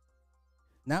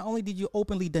 Not only did you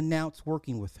openly denounce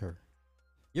working with her,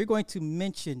 you're going to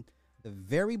mention the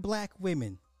very black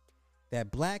women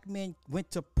that black men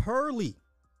went to Pearly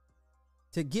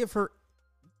to give her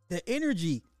the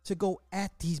energy to go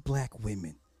at these black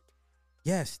women.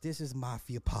 Yes, this is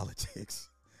mafia politics.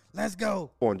 Let's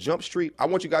go. On Jump Street, I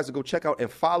want you guys to go check out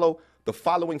and follow the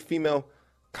following female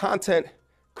content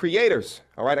creators.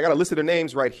 All right, I got a list of their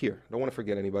names right here. Don't want to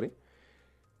forget anybody.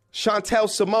 Chantel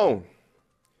Simone,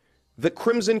 The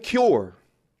Crimson Cure,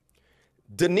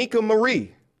 Danica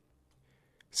Marie,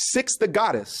 Six the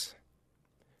Goddess,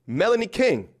 Melanie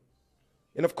King,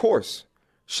 and of course,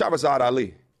 Shahrazad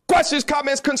Ali. Questions,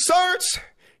 comments, concerns?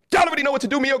 Y'all already know what to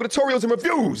do. Mediocre tutorials and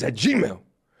reviews at Gmail.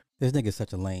 This nigga's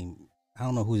such a lame. I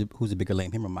don't know who's a bigger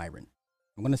lame, him or Myron.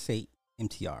 I'm gonna say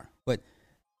MTR, but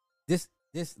this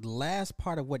last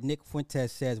part of what Nick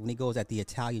Fuentes says when he goes at the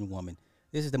Italian woman,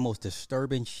 this is the most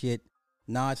disturbing shit.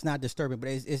 No, it's not disturbing, but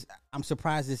I'm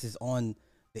surprised this is on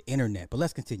the internet. But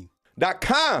let's continue.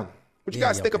 .com. What you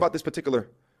guys think about this particular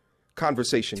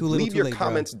conversation? Leave your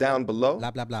comments down below.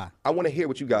 Blah blah blah. I want to hear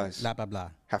what you guys blah blah blah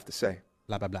have to say.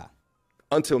 Blah blah blah.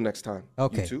 Until next time.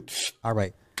 Okay. YouTube. All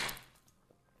right.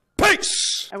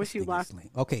 Peace. I wish you luck.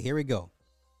 Okay, here we go.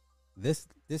 This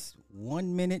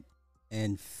 1 minute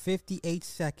and 58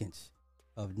 seconds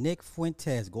of Nick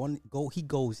Fuentes he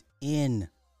goes in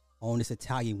on this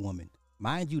Italian woman.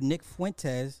 Mind you, Nick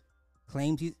Fuentes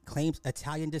claims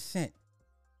Italian descent.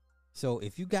 So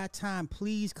if you got time,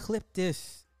 please clip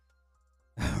this.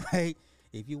 All right.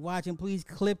 If you're watching, please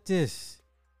clip this.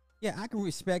 Yeah, I can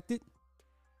respect it.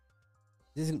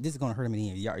 This is gonna hurt him in the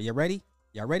end. You ready?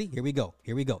 Y'all ready? Here we go.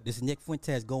 This is Nick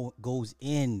Fuentes goes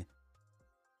in,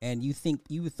 and you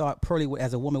thought Pearly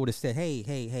as a woman would have said,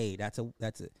 "Hey,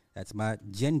 that's my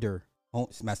gender,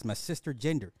 my sister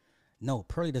gender." No,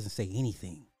 Pearly doesn't say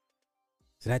anything.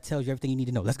 So that tells you everything you need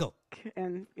to know. Let's go.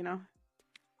 And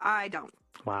I don't.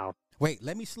 Wow. Wait,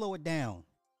 let me slow it down.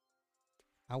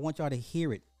 I want y'all to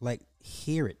hear it.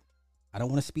 Hear it. I don't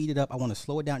want to speed it up. I want to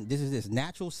slow it down. This is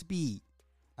natural speed.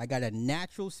 I got a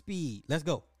natural speed. Let's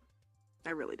go. I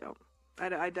really don't.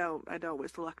 I don't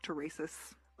wish the luck to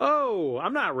racists. Oh,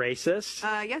 I'm not racist.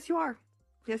 Yes, you are.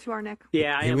 Yes, you are, Nick.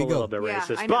 Yeah, I am a little bit Yeah,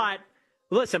 racist. But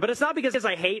listen, it's not because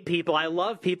I hate people. I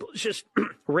love people. It's just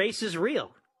race is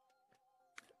real.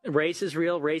 Race is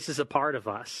real. Race is a part of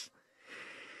us.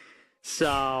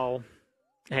 So,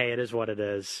 hey, it is what it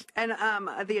is. And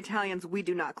the Italians, we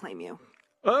do not claim you.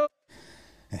 Oh.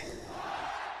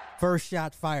 First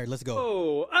shot fired. Let's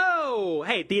go. Oh,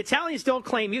 hey, the Italians don't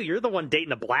claim you. You're the one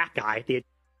dating a black guy. The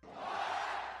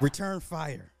Return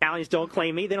fire. Italians don't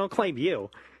claim me. They don't claim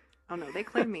you. Oh, no, they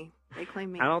claim me. They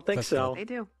claim me. I don't think Let's so. go. They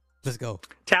do. Let's go.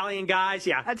 Italian guys,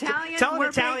 yeah. Italians, Tell an we're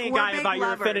Italian big guy about your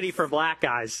lovers. affinity for black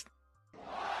guys.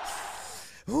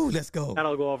 Ooh, let's go.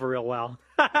 That'll go over real well.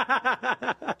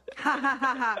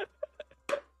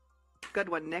 Good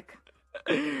one, Nick.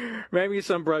 Maybe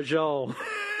some brajol.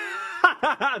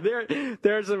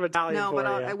 There's some Italian No, for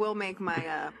but you. I will make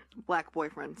my black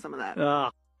boyfriend some of that.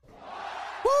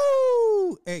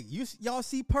 Woo! Hey, y'all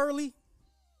see Pearly?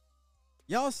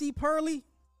 Y'all see Pearly?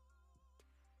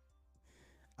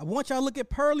 I want y'all to look at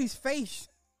Pearly's face.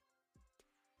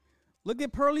 Look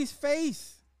at Pearly's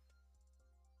face.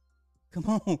 Come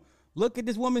on. Look at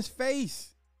this woman's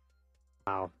face.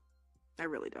 Wow. I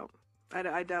really don't.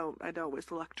 I don't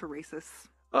wish luck to racists.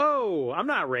 Oh, I'm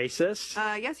not racist.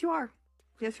 Yes, you are.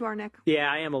 Yes, you are, Nick. Yeah,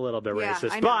 I am a little bit Yeah,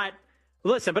 racist. I know. But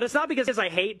listen, but it's not because I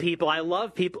hate people. I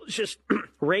love people. It's just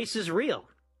race is real.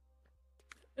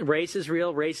 Race is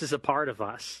real. Race is a part of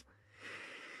us.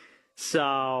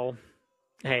 So,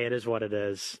 hey, it is what it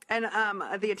is. And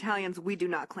the Italians, we do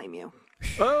not claim you.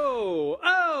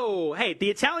 Oh, hey,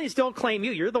 the Italians don't claim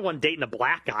you. You're the one dating a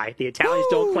black guy. The Italians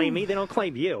don't claim me. They don't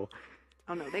claim you.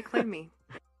 Oh, no, they claim me.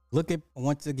 Look at,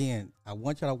 once again, I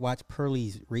want y'all to watch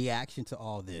Pearly's reaction to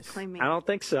all this. Claim me. I don't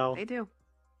think so. They do.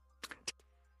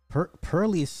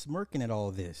 Pearly is smirking at all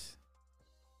this.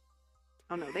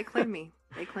 Oh, no, they claim me.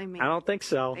 They claim me. I don't think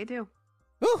so. They do.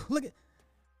 Ooh, look at.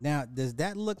 Now, does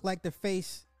that look like the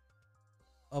face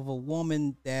of a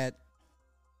woman that,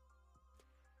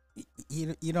 you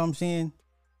know what I'm saying?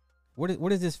 What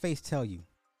does this face tell you?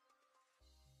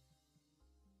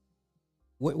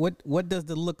 What does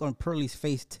the look on Pearly's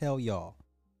face tell y'all?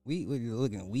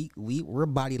 We're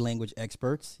body language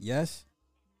experts, yes.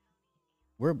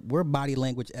 We're body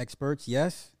language experts,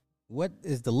 yes. What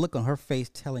is the look on her face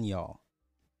telling y'all?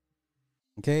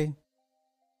 Okay?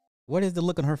 What is the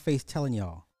look on her face telling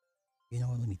y'all? You know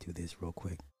what? Let me do this real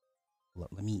quick. Look,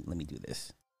 let me do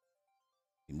this.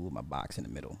 Let me move my box in the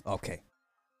middle. Okay.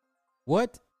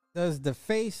 What does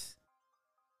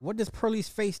Pearly's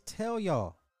face tell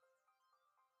y'all?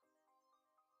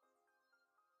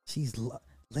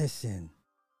 Listen.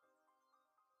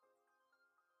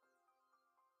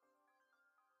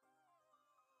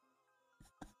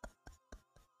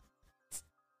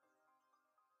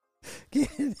 Get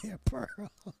in there, Pearl.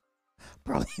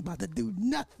 Pearl ain't about to do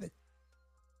nothing.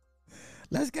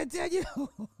 Let's continue.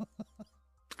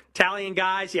 Italian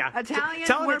guys, yeah. Italians,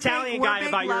 Tell an we're Italian big- we're guy big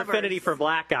about your lovers. affinity for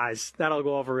black guys. That'll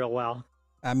go over real well.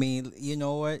 I mean, you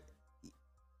know what?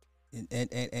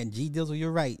 And G Dizzle,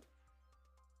 you're right.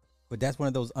 But that's one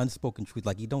of those unspoken truths.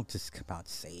 Like, you don't just come out and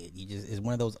say it. It's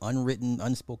one of those unwritten,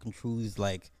 unspoken truths.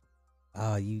 Like,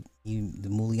 the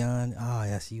Moulian.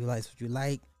 Yes, you like what you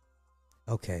like.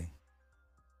 Okay.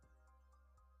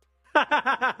 Ha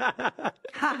ha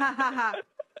ha.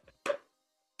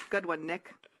 Good one,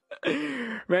 Nick.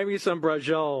 Maybe some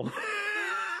brajol.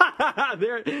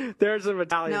 There's some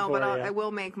Italian No, for but you. I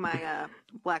will make my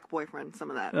black boyfriend some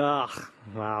of that. Ugh,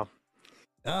 wow.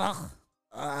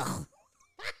 Ugh.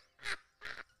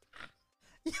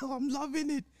 Yo, I'm loving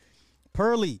it.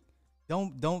 Pearly,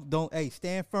 don't. Hey,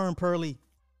 stand firm, Pearly.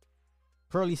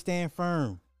 Pearly, stand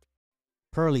firm.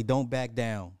 Pearly, don't back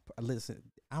down. Listen,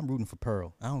 I'm rooting for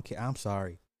Pearl. I don't care. I'm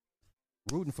sorry.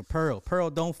 Rooting for Pearl. Pearl,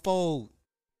 don't fold.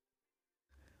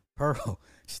 Pearl,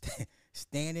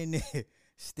 stand in there.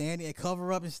 Stand there.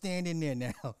 Cover up and stand in there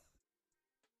now.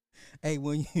 Hey,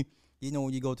 when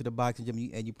when you go to the boxing gym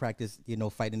and you practice,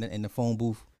 fighting in the phone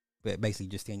booth, but basically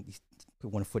just stand, you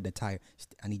put one foot in the tire.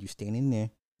 I need you to stand in there.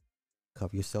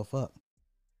 Cover yourself up.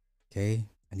 Okay?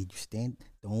 I need you to stand.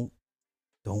 Don't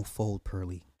fold,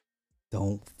 Pearly.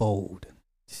 Don't fold.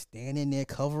 Just stand in there,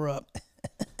 cover up.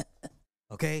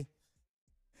 Okay?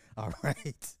 All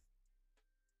right.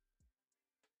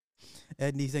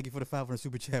 Edney, thank you for the 500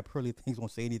 super chat. Pearly things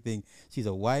won't say anything. She's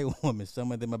a white woman.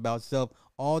 Some of them about self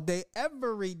all day,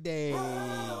 every day.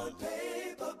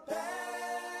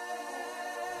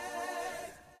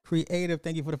 Creative,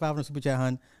 thank you for the 500 super chat,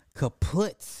 hun.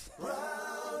 Kaput.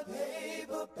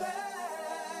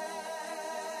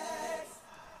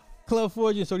 Club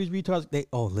Fortune. So these retards,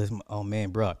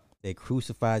 man, bruh. They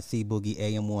crucified C Boogie,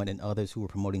 AM1, and others who were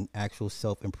promoting actual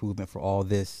self-improvement for all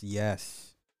this. Yes.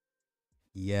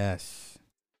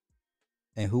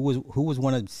 And who was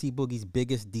one of C Boogie's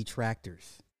biggest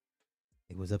detractors?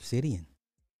 It was Obsidian.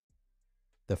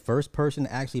 The first person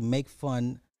to actually make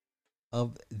fun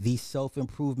of the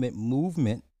self-improvement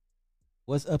movement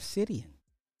was Obsidian.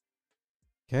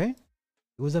 Okay?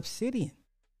 It was Obsidian.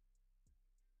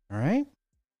 All right?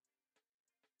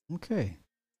 Okay.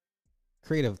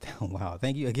 Creative. Wow.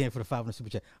 Thank you again for the 500 super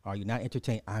chat. Are you not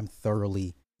entertained? I'm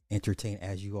thoroughly entertained,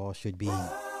 as you all should be.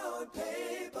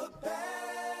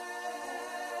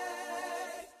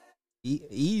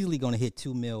 Easily going to hit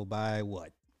 2 mil by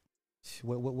what?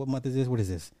 What month is this? What is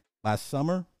this? By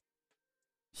summer?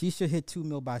 She should hit 2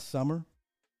 mil by summer.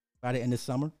 By the end of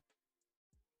summer.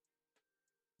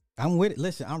 I'm with it.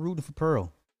 Listen, I'm rooting for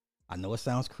Pearl. I know it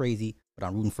sounds crazy, but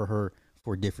I'm rooting for her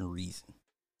for a different reason.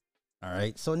 All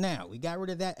right. So now we got rid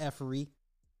of that effery.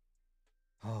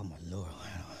 Oh my Lord.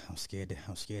 I'm scared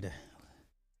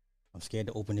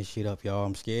to open this shit up, y'all.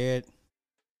 I'm scared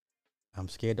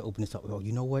to open this up. Oh,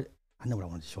 you know what? I know what I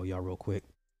wanted to show y'all real quick.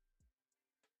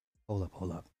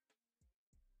 Hold up.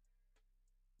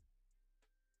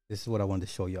 This is what I wanted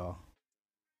to show y'all.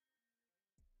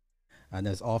 I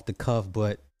know it's off the cuff,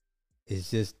 but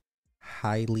it's just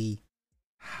highly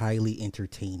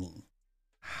entertaining,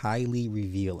 highly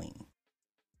revealing.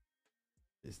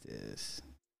 Is this?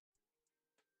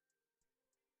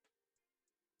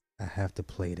 I have to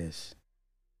play this.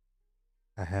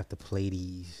 I have to play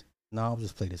these. No, I'll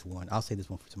just play this one. I'll say this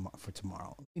one for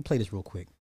tomorrow. Let me play this real quick.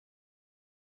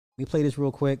 And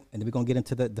then we're gonna get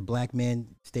into the black men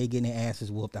stay getting their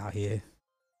asses whooped out here.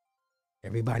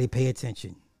 Everybody pay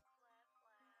attention.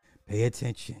 Pay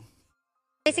attention.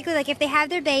 Basically, like if they have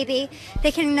their baby,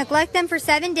 they can neglect them for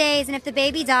 7 days, and if the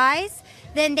baby dies,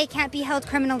 then they can't be held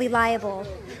criminally liable.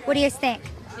 What do you think?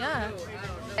 Yeah,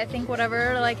 I think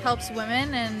whatever like helps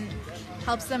women and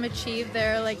helps them achieve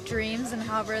their like dreams and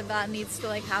however that needs to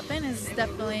like happen is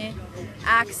definitely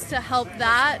acts to help.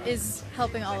 That is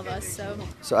helping all of us.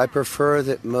 So I prefer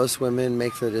that most women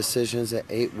make their decisions at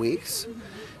 8 weeks,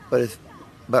 but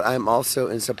I'm also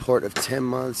in support of 10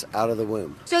 months out of the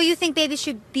womb. So you think babies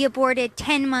should be aborted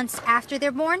 10 months after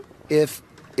they're born? If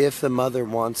the mother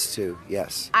wants to,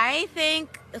 yes. I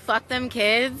think fuck them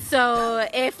kids. So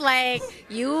if like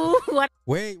you want.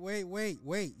 Wait.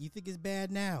 You think it's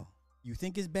bad now?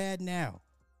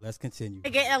 Let's continue.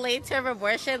 To get a late-term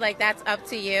abortion, like that's up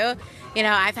to you. You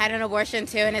know, I've had an abortion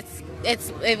too, and it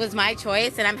was my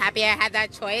choice, and I'm happy I had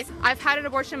that choice. I've had an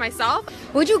abortion myself.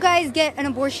 Would you guys get an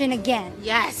abortion again?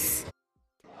 Yes.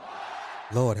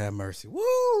 Lord have mercy.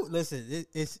 Woo! Listen,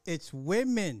 it's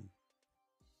women.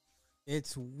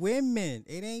 It's women.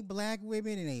 It ain't black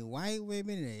women. It ain't white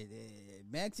women. It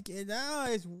ain't Mexican. No,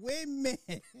 it's women.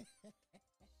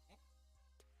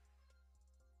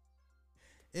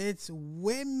 It's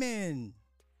women.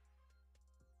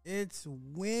 It's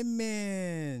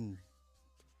women.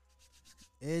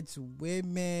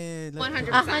 100%.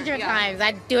 100 times.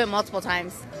 I do it multiple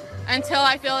times. Until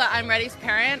I feel that I'm ready to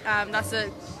parent, that's a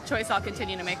choice I'll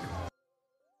continue to make.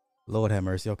 Lord have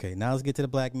mercy. Okay, now let's get to the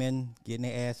black men getting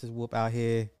their asses whooped out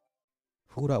here.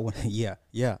 Who do I want? Yeah.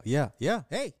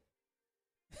 Hey.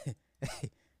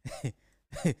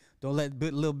 Don't let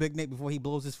little Big Nate before he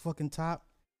blows his fucking top.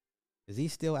 Is he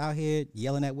still out here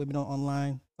yelling at women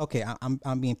online? Okay,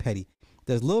 I'm being petty.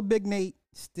 Does Lil Big Nate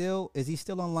is he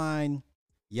still online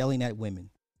yelling at women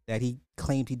that he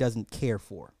claims he doesn't care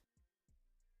for?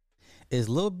 Is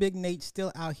Lil Big Nate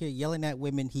still out here yelling at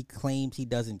women he claims he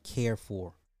doesn't care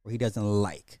for or he doesn't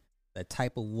like? The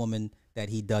type of woman that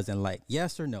he doesn't like.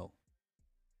 Yes or no?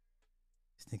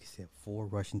 This nigga said 4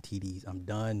 Russian TDs. I'm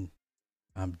done.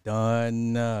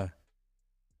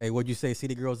 Hey, what'd you say?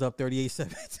 City Girls up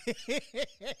 38-17.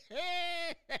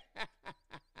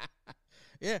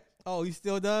 Yeah. Oh, he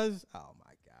still does? Oh my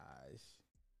gosh.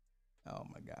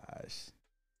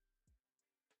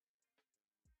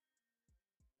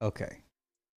 Okay.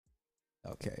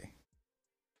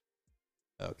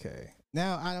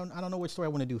 Now I don't know which story I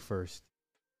want to do first.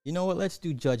 You know what? Let's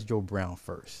do Judge Joe Brown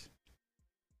first.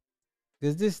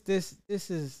 Because this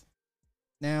is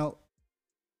now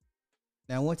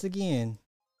once again.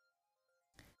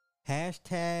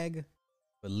 Hashtag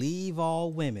believe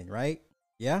all women, right?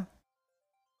 Yeah.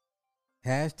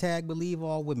 Hashtag believe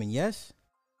all women. Yes.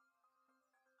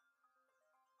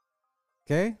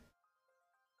 Okay.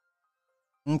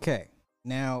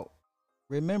 Now,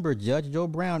 remember, Judge Joe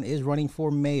Brown is running for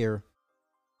mayor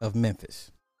of Memphis.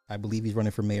 I believe he's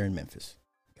running for mayor in Memphis.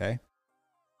 Okay.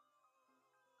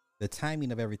 The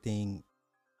timing of everything,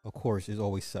 of course, is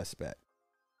always suspect.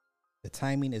 The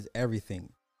timing is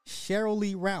everything. Cheryl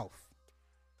Lee Ralph.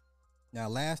 Now,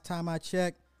 last time I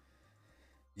checked,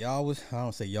 I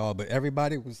don't say y'all, but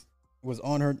everybody was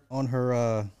on her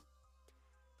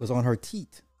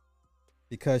teat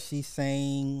because she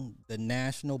sang the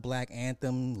national black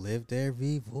anthem, lift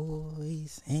every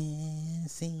voice and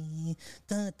sing.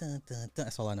 Dun, dun, dun, dun.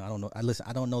 That's all I know. I don't know.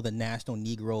 I don't know the national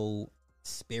Negro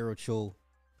spiritual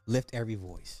lift every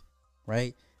voice,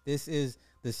 right? This is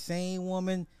the same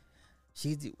woman.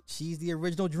 She's the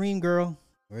original dream girl.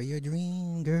 Where are your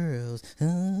dream girls?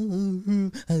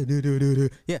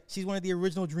 Yeah, she's one of the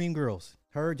original dream girls.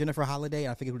 Her, Jennifer Holliday,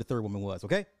 and I forget who the third woman was,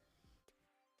 okay?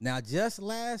 Now, just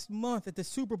last month at the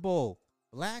Super Bowl,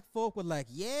 black folk were like,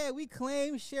 yeah, we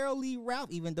claim Cheryl Lee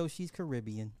Ralph, even though she's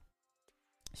Caribbean.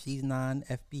 She's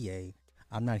non-FBA.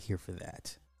 I'm not here for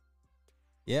that.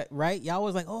 Yeah, right? Y'all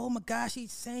was like, oh my gosh, she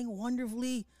sang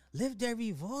wonderfully. Lift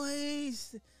every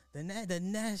voice.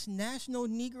 National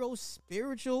Negro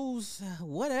Spirituals,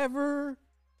 whatever.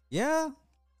 Yeah.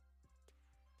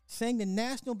 Sang the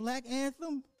National Black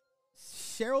Anthem.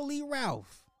 Cheryl Lee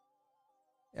Ralph.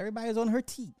 Everybody's on her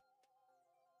teeth.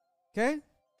 Okay?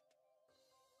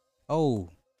 Oh,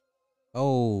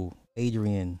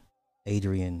 Adrian.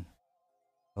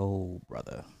 Oh,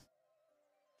 brother.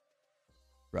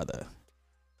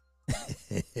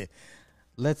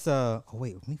 Let's oh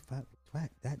wait, let me find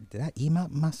did I email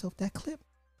myself that clip?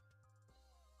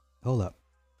 Hold up.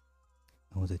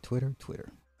 Oh, was it Twitter?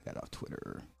 I got off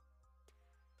Twitter.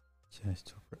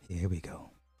 Here we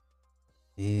go.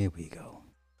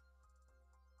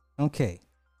 Okay.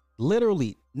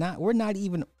 Literally, we're not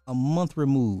even a month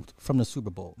removed from the Super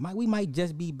Bowl. We might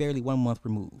just be barely 1 month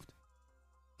removed.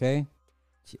 Okay?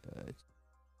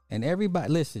 And everybody,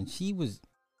 listen, she was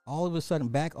all of a sudden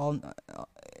back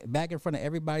in front of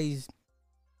everybody's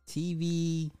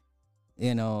TV,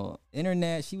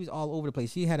 internet. She was all over the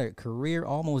place. She had a career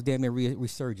almost damn near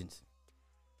resurgence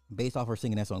based off her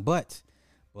singing that song. But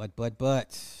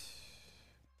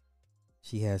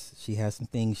she has some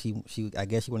things she I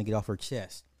guess she want to get off her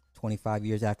chest 25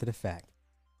 years after the fact.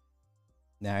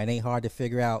 Now, it ain't hard to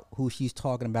figure out who she's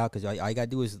talking about because all you got to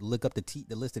do is look up the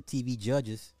list of TV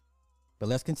judges. But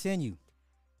let's continue.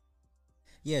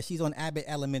 Yeah, she's on Abbott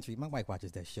Elementary. My wife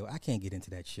watches that show. I can't get into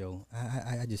that show.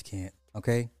 I just can't.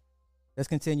 Okay? Let's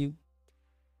continue.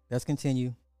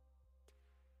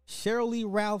 Cheryl Lee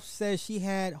Ralph says she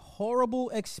had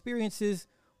horrible experiences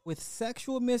with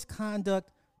sexual misconduct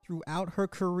throughout her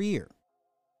career,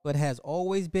 but has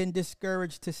always been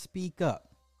discouraged to speak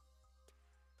up.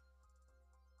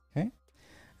 Okay?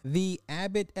 The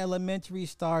Abbott Elementary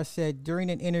star said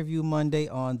during an interview Monday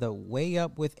on the Way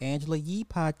Up with Angela Yee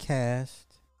podcast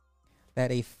that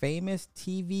a famous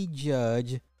TV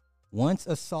judge once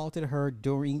assaulted her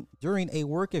during a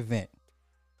work event.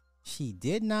 She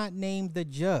did not name the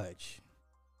judge.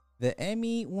 The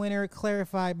Emmy winner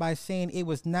clarified by saying it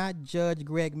was not Judge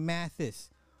Greg Mathis,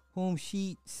 whom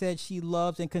she said she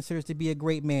loves and considers to be a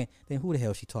great man. Then who the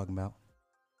hell is she talking about?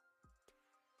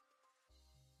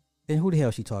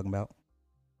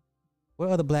 What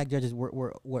other black judges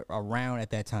were around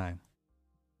at that time?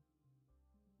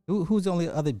 Who's the only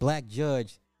other black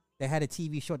judge that had a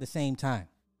TV show at the same time?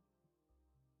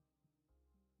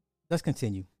 Let's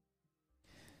continue.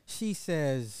 She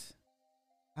says,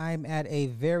 I'm at a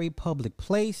very public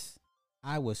place.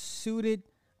 I was suited.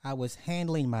 I was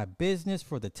handling my business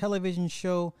for the television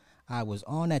show I was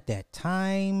on at that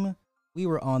time. We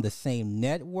were on the same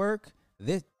network.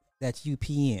 That's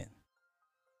UPN.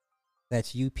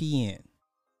 That's UPN.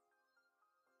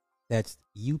 That's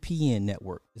UPN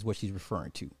network is what she's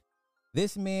referring to.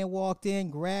 This man walked in,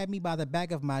 grabbed me by the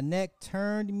back of my neck,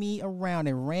 turned me around,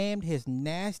 and rammed his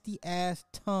nasty ass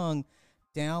tongue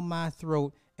down my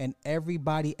throat, and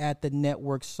everybody at the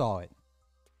network saw it.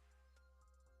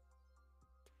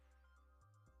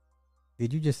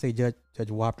 Did you just say Judge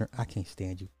Wapner? I can't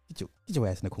stand you. Get your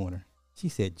ass in the corner. She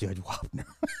said Judge Wapner.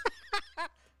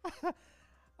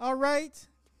 All right.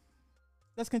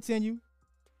 Let's continue.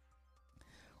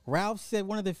 Ralph said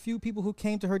one of the few people who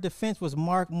came to her defense was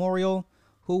Mark Morial,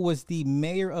 who was the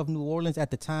mayor of New Orleans at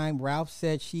the time. Ralph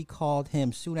said she called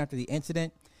him soon after the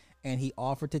incident, and he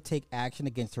offered to take action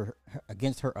against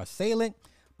her assailant,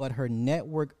 but her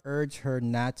network urged her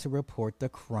not to report the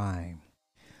crime.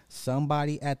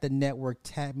 Somebody at the network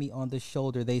tapped me on the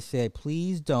shoulder. They said,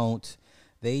 please don't.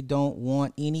 They don't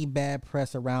want any bad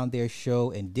press around their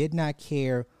show and did not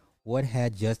care what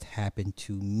had just happened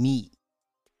to me.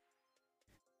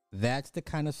 That's the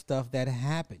kind of stuff that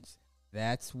happens.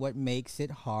 That's what makes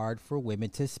it hard for women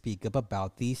to speak up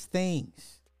about these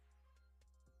things.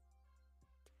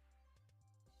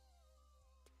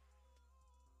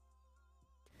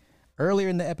 Earlier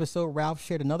in the episode, Ralph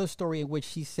shared another story in which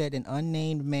she said an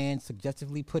unnamed man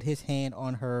suggestively put his hand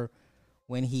on her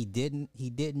when he didn't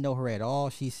know her at all.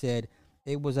 She said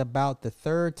it was about the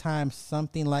third time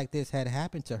something like this had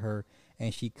happened to her,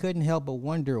 and she couldn't help but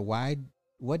wonder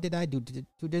what did I do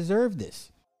to deserve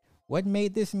this? What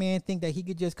made this man think that he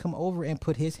could just come over and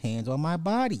put his hands on my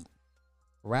body?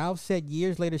 Ralph said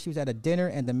years later she was at a dinner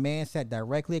and the man sat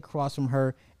directly across from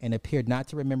her and appeared not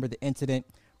to remember the incident.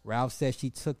 Ralph says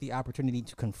she took the opportunity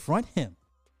to confront him.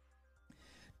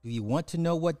 Do you want to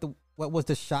know what was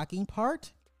the shocking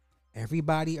part?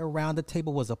 Everybody around the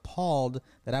table was appalled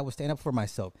that I would stand up for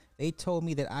myself. They told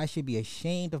me that I should be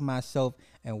ashamed of myself,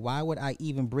 and why would I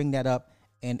even bring that up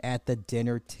and at the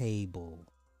dinner table?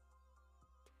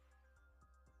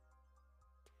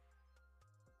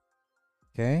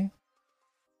 Okay.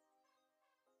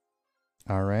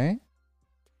 All right.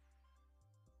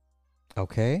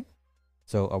 Okay.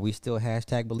 So are we still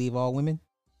hashtag believe all women?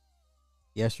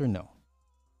 Yes or no?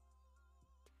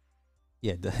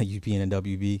 Yeah, the UP and the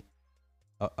WB.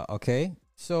 Okay.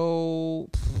 So,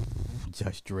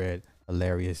 Judge Dredd,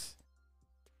 hilarious.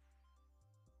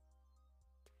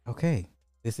 Okay.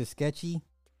 This is sketchy.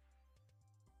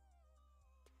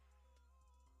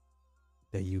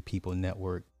 The You People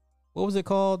Network. What was it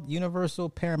called? Universal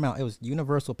Paramount. It was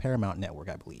Universal Paramount Network,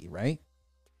 I believe, right?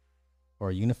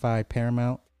 Or Unified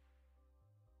Paramount.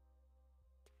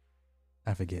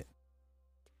 I forget.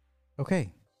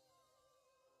 Okay.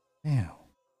 Now.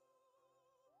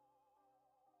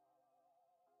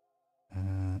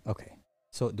 Okay.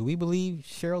 So do we believe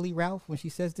Shirley Ralph when she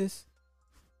says this?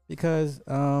 Because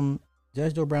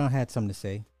Judge Joe Brown had something to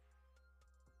say.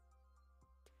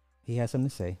 He had something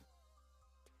to say.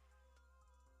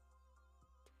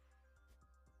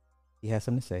 He has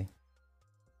something to say.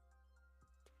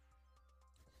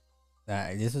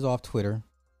 This is off Twitter.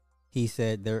 He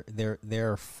said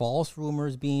there are false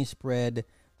rumors being spread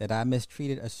that I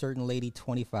mistreated a certain lady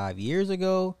 25 years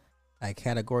ago. I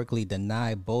categorically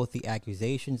deny both the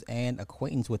accusations and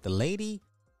acquaintance with the lady.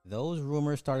 Those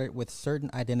rumors started with certain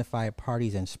identified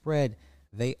parties and spread.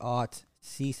 They ought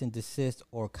cease and desist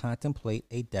or contemplate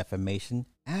a defamation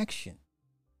action.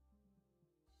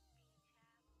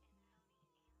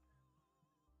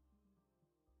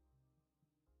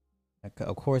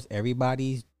 Of course,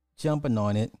 everybody's jumping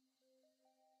on it.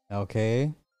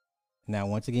 Okay. Now,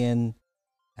 once again,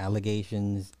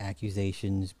 allegations,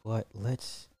 accusations, but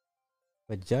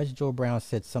Judge Joe Brown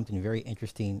said something very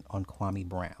interesting on Kwame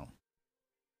Brown.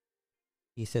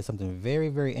 He said something very,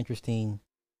 very interesting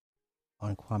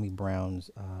on Kwame Brown's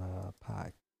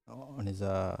on his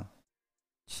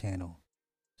channel.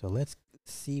 So let's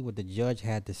see what the judge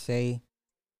had to say,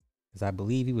 because I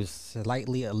believe he was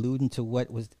slightly alluding to what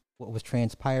was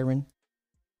transpiring.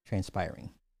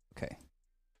 Okay.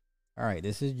 All right,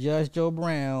 this is Judge Joe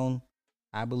Brown,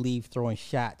 I believe, throwing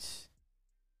shots,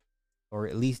 or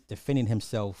at least defending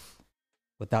himself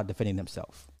without defending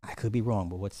himself. I could be wrong,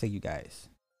 but what say you guys?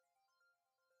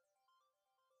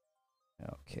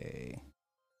 Okay.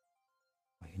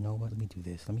 Well, you know what? Let me do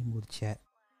this. Let me move the chat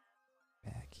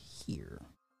back here.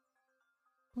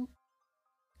 Boop.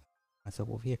 Myself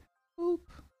over here. Boop.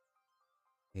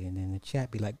 And then the chat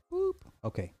be like, boop.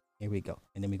 Okay, here we go.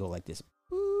 And then we go like this.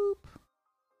 Boop.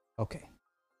 Okay.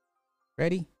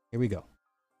 Ready? Here we go.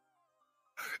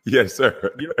 Yes,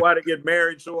 sir. You know why they get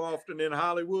married so often in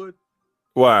Hollywood?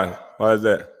 Why? Why is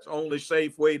that? It's the only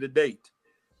safe way to date.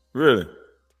 Really?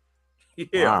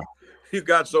 Yeah. Wow. You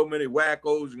got so many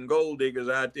wackos and gold diggers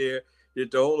out there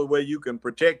that the only way you can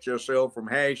protect yourself from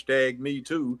hashtag me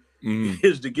too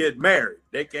is to get married.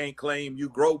 They can't claim you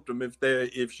groped them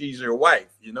if she's their wife,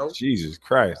 you know? Jesus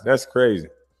Christ. That's crazy.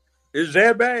 Is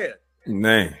that bad?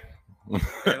 Man.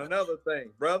 And another thing,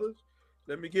 brothers,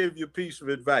 let me give you a piece of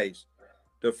advice.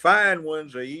 The fine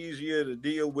ones are easier to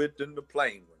deal with than the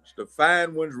plain ones. The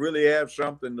fine ones really have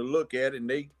something to look at, and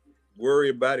they worry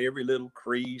about every little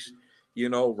crease, you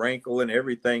know, wrinkle and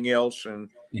everything else. And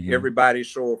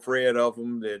everybody's so afraid of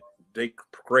them that they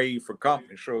crave for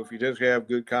company. So if you just have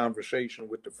good conversation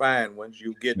with the fine ones,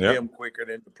 you get them quicker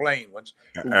than the plain ones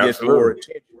who get more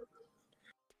attention.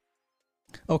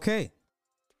 Okay.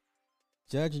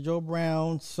 Judge Joe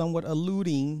Brown somewhat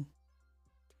alluding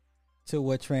to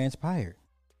what transpired.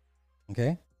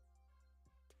 Okay.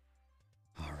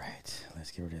 All right.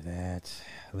 Let's get rid of that.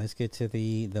 Let's get to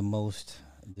the most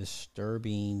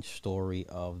disturbing story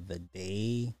of the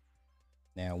day.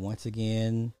 Now, once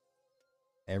again,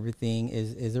 everything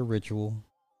is a ritual.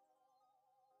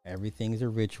 Everything is a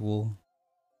ritual.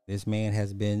 This man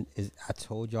I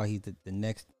told y'all he's the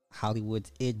next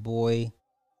Hollywood's it boy.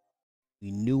 We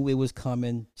knew it was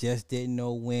coming, just didn't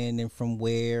know when and from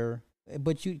where.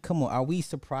 But come on, are we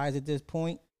surprised at this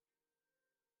point?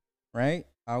 Right?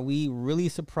 Are we really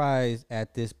surprised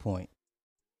at this point?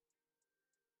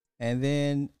 And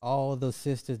then all the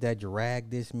sisters that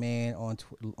drag this man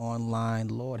online,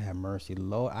 Lord have mercy,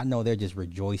 Lord. I know they're just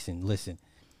rejoicing. Listen,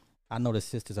 I know the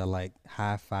sisters are like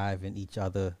high-fiving each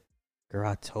other. Girl,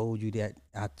 I told you that.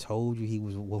 I told you he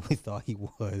was what we thought he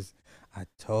was. I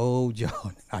told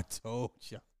y'all. I told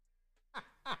y'all.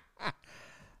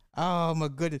 Oh, my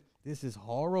goodness. This is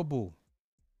horrible.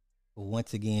 But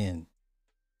once again,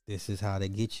 this is how they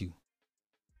get you.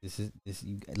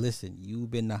 Listen,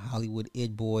 you've been the Hollywood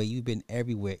it boy. You've been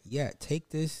everywhere. Yeah, take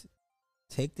this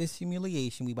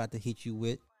humiliation we about to hit you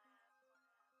with.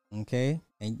 Okay?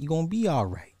 And you're going to be all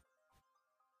right.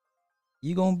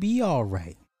 You're going to be all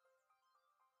right.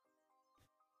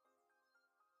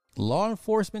 Law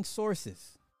enforcement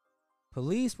sources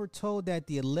Police were told that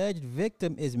the alleged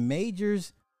victim is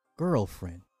Major's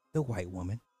girlfriend, the white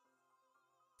woman.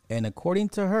 And according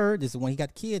to her, this is when he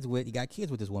got kids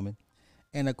with this woman.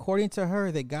 And according to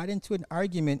her, they got into an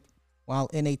argument while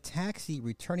in a taxi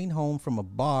returning home from a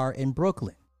bar in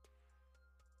Brooklyn.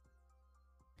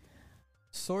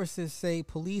 Sources say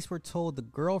police were told the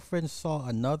girlfriend saw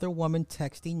another woman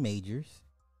texting Majors,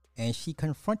 and she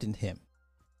confronted him,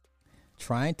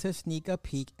 trying to sneak a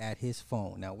peek at his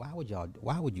phone. Now, why would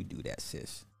you do that,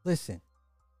 sis? Listen,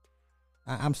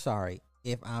 I'm sorry.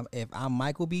 If I'm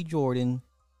Michael B. Jordan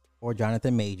or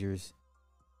Jonathan Majors,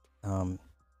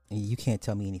 you can't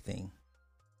tell me anything.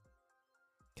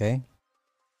 Okay?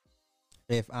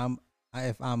 If I'm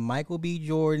Michael B.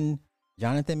 Jordan,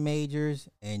 Jonathan Majors,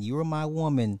 and you are my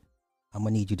woman, I'm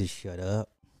gonna need you to shut up.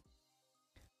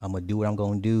 I'm gonna do what I'm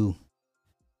gonna do.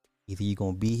 Either you're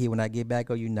gonna be here when I get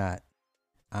back or you're not.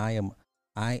 I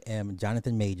am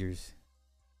Jonathan Majors.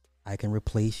 I can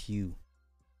replace you.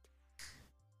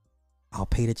 I'll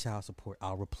pay the child support.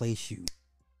 I'll replace you.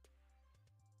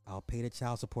 I'll pay the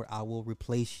child support. I will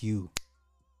replace you.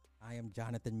 I am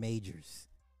Jonathan Majors.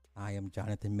 I am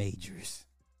Jonathan Majors.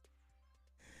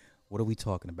 What are we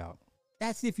talking about?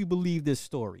 That's if you believe this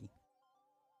story.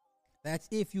 That's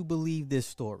if you believe this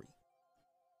story.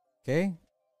 Okay?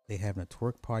 They having a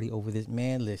twerk party over this.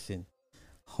 Man, listen.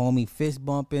 Homie fist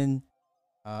bumping.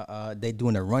 They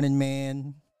doing a Running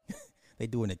Man. They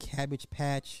doing a Cabbage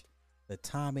Patch. The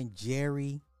Tom and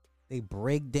Jerry. They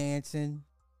break dancing.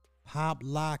 Pop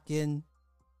locking.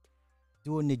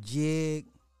 Doing the jig.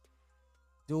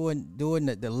 Doing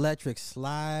the electric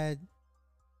slide.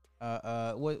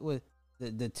 What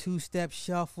the two-step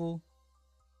shuffle.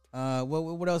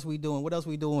 What else we doing? What else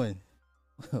we doing?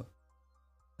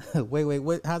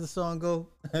 Wait, how's the song go?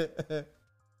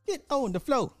 Get on the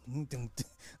floor.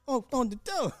 On the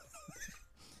door.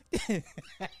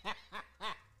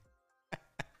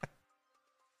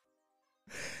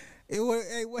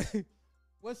 Wait.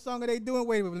 What song are they doing?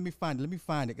 Wait, let me find it.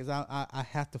 Because I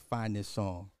have to find this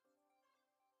song.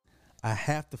 I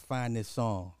have to find this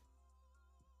song.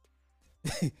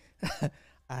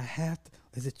 I have to.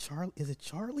 Is it Charlie? Is it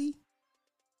Charlie?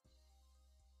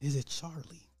 Is it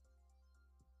Charlie?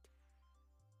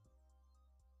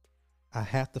 I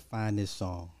have to find this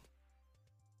song.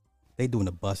 They doing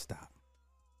a bus stop.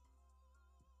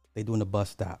 They doing a bus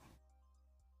stop.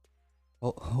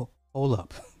 Oh, hold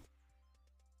up.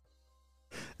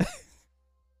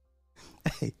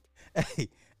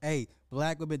 Hey,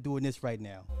 black women doing this right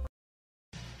now.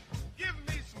 Give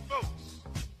me some folks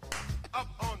up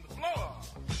on the floor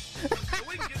so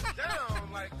we can get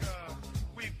down like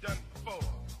we've done before.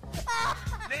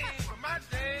 Name of my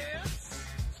dance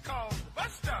is called the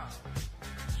Bus Stop.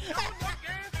 Show no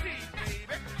guarantee,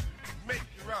 baby. Make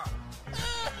you rock.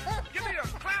 Give me a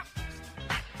clap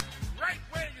right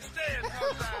where you stand,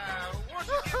 cause I want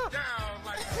you to get down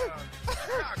like a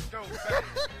cocktail bag.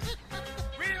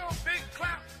 Real big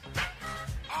clap.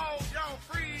 All y'all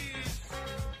freeze.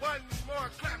 One more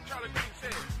clap, Charlie Green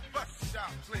said. Bust it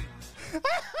out, please.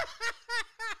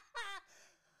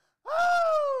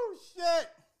 Oh, shit.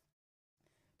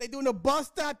 They doing a bus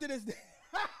stop to this.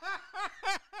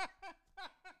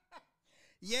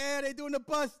 Yeah, they doing the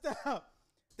bus stop.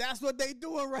 That's what they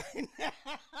doing right now.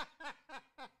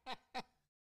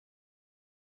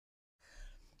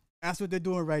 That's what they're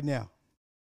doing right now.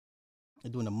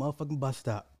 They're doing a motherfucking bus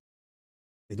stop.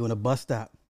 They're doing a bus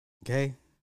stop. Okay?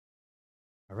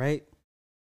 All right?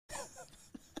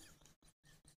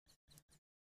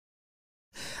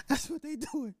 That's what they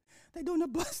doing. They doing a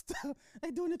bus stop.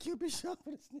 They doing a Cupid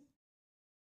shuffle.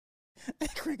 They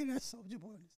cranking that Soldier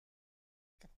Boy.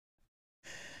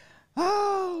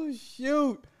 Oh,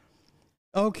 shoot.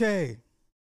 Okay.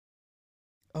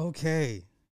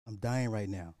 I'm dying right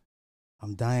now.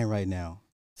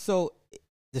 So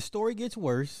the story gets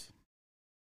worse.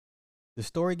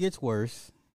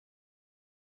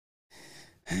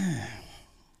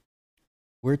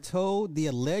 We're told the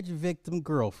alleged victim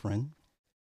girlfriend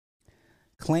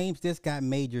claims this got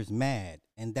Majors mad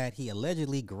and that he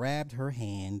allegedly grabbed her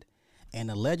hand and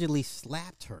allegedly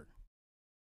slapped her.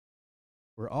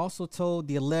 We're also told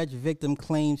the alleged victim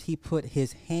claims he put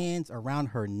his hands around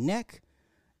her neck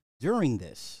during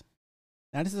this.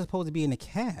 Now, this is supposed to be in a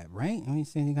cab, right?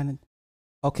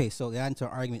 Okay, so they got into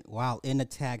an argument while in a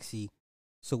taxi.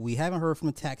 So we haven't heard from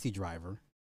the taxi driver,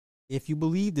 if you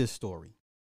believe this story.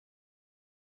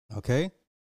 Okay?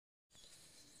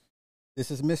 This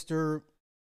is Mr.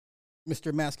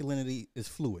 Masculinity is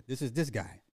fluid. This is this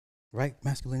guy, right?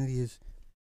 Masculinity is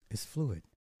fluid.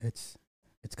 It's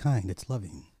kind, it's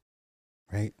loving,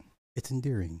 right? It's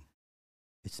endearing.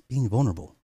 It's being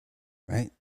vulnerable,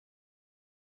 right?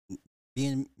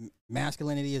 Being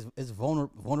masculinity is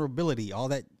vulnerability. All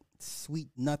that sweet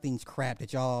nothings crap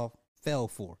that y'all fell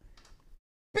for.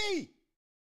 B,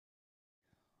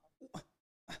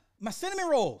 my cinnamon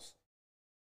rolls.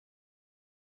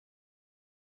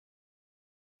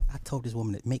 I told this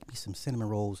woman to make me some cinnamon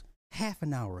rolls half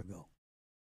an hour ago.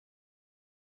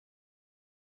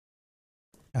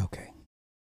 Okay.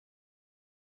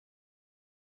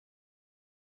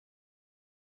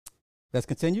 Let's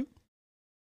continue.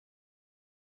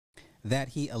 That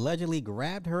he allegedly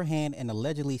grabbed her hand and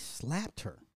allegedly slapped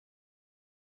her.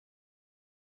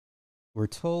 We're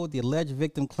told the alleged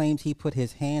victim claims he put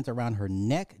his hands around her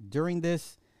neck during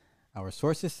this. Our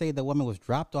sources say the woman was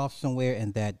dropped off somewhere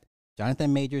and that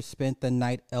Jonathan Majors spent the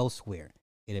night elsewhere.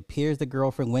 It appears the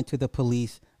girlfriend went to the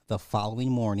police the following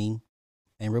morning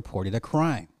and reported a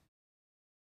crime.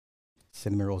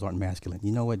 Cinnamon rolls aren't masculine.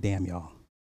 You know what? Damn y'all.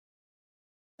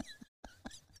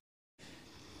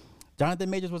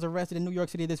 Jonathan Majors was arrested in New York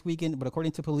City this weekend, but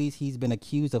according to police, he's been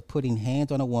accused of putting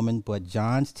hands on a woman, but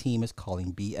John's team is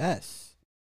calling BS.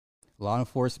 Law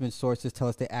enforcement sources tell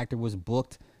us the actor was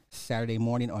booked Saturday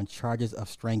morning on charges of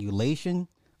strangulation,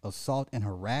 assault, and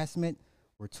harassment.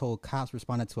 We're told cops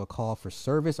responded to a call for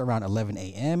service around 11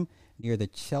 a.m. near the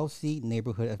Chelsea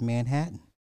neighborhood of Manhattan.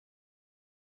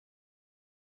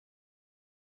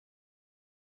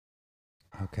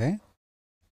 Okay.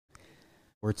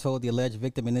 We're told the alleged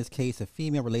victim in this case, a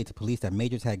female, related to police that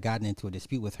Majors had gotten into a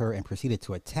dispute with her and proceeded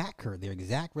to attack her. Their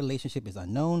exact relationship is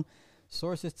unknown.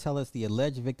 Sources tell us the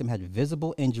alleged victim had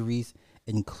visible injuries,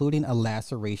 including a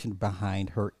laceration behind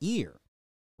her ear,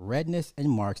 redness, and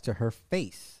marks to her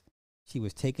face. She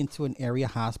was taken to an area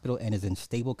hospital and is in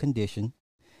stable condition.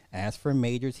 As for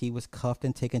Majors, he was cuffed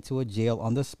and taken to a jail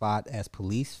on the spot as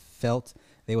police felt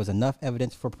there was enough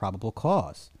evidence for probable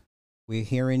cause. We're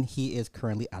hearing he is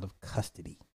currently out of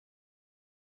custody.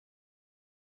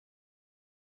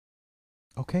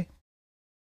 Okay.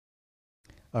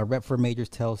 A rep for Majors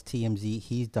tells TMZ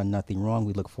he's done nothing wrong.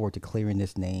 We look forward to clearing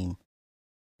his name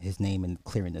and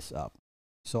clearing this up.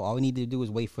 So all we need to do is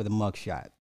wait for the mugshot.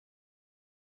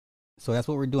 So that's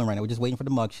what we're doing right now. We're just waiting for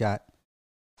the mugshot.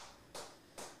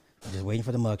 Just waiting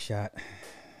for the mugshot.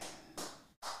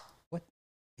 What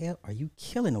the hell are you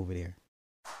killing over there?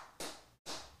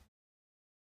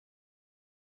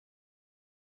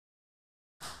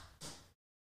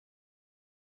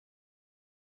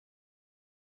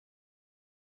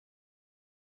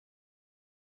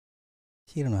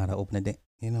 She don't know how to open it.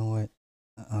 You know what?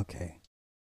 Okay.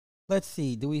 Let's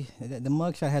see. The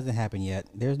mugshot hasn't happened yet.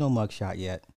 There's no mugshot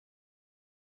yet.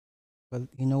 But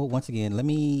you know what? Once again,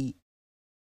 let's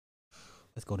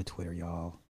go to Twitter,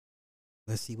 y'all.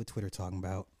 Let's see what Twitter talking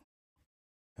about.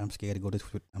 I'm scared to go to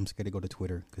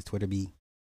Twitter because Twitter be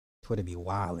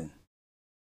wilding.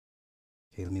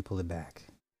 Okay, let me pull it back.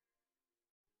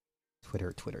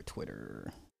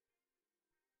 Twitter.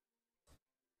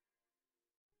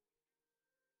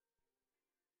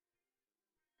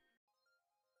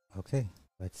 Okay,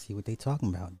 let's see what they talking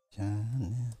about.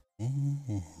 Jonathan.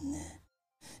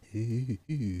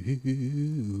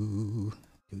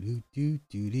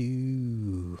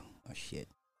 Oh shit,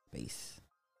 bass.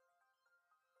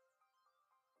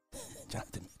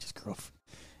 Jonathan Majors' girlfriend.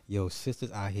 Yo,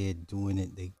 sisters out here doing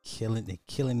it. They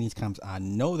killing these comments. I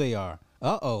know they are.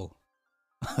 Uh-oh.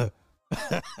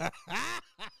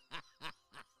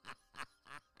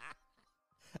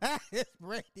 It's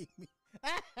breaking me.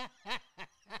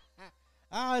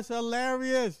 Oh, it's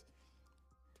hilarious.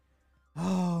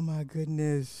 Oh my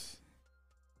goodness.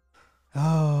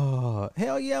 Oh,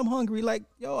 hell yeah, I'm hungry. Like,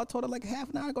 yo, I told her like half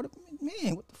an hour ago.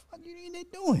 Man, what the fuck you think they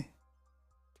doing?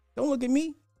 Don't look at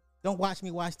me. Don't watch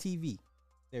me watch TV.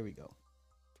 There we go.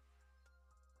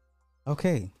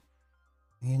 Okay.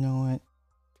 You know what?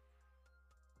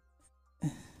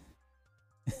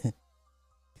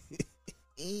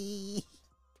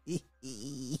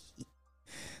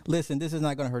 Listen, this is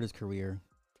not going to hurt his career.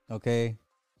 Okay?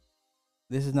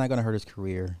 This is not going to hurt his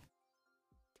career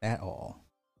at all.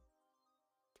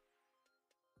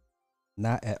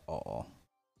 Not at all.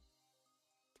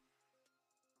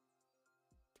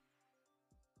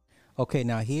 Okay,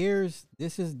 now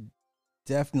this is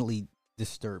definitely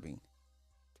disturbing.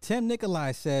 Tim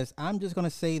Nikolai says, I'm just going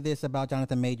to say this about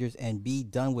Jonathan Majors and be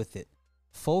done with it.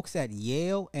 Folks at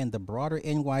Yale and the broader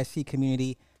NYC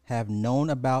community have known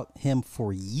about him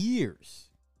for years.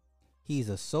 He's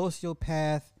a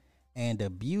sociopath and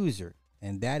abuser,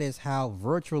 and that is how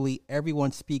virtually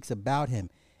everyone speaks about him.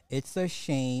 It's a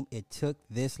shame it took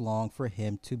this long for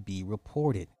him to be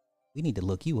reported. We need to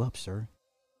look you up, sir.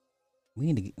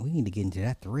 We need to get into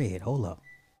that thread. Hold up.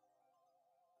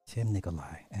 Tim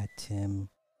Nikolai. At Tim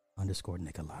 _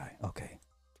 Nikolai. Okay.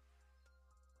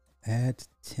 At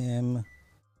Tim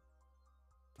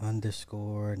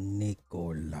 _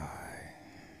 Nikolai.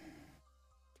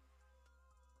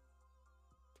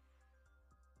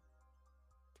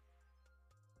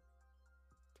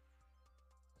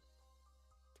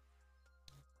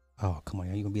 Oh, come on.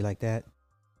 Are you going to be like that?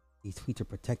 These tweets are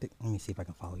protected. Let me see if I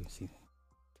can follow you. See.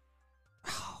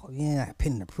 Oh, yeah.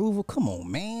 Pin and approval. Come on,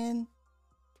 man.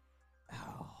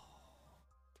 Oh.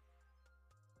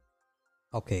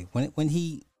 Okay. When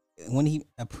he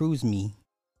approves me,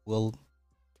 we'll,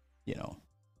 you know.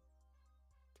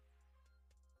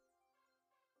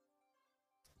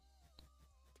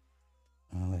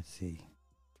 Let's see.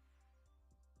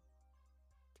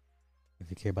 If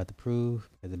you care about the proof,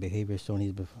 because the behavior is shown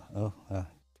he's before.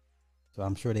 So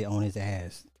I'm sure they own his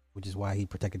ass, which is why he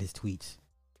protected his tweets.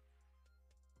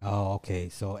 Oh, okay.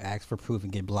 So ask for proof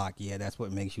and get blocked. Yeah, that's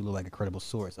what makes you look like a credible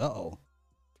source. Oh,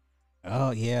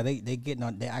 yeah, they getting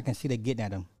on. I can see they getting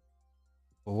at him.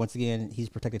 But once again, he's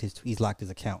protected he's locked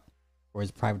his account or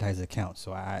his privatized account.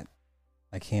 So I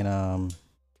can't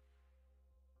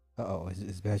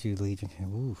it's best you Legion.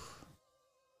 Oof.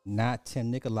 Not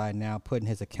Tim Nikolai now putting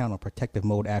his account on protective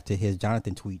mode after his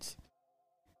Jonathan tweets.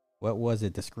 What was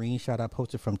it? The screenshot I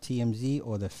posted from TMZ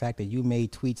or the fact that you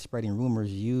made tweets spreading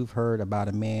rumors you've heard about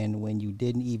a man when you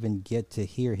didn't even get to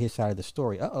hear his side of the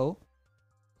story?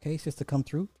 Case is to come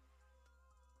through.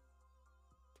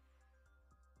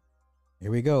 Here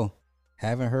we go.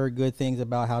 Haven't heard good things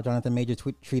about how Jonathan Major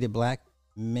treated black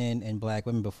men and black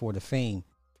women before the fame.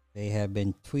 They have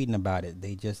been tweeting about it.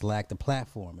 They just lack the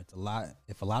platform. It's a lot.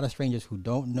 If a lot of strangers who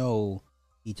don't know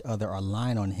each other are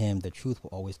lying on him, the truth will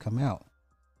always come out.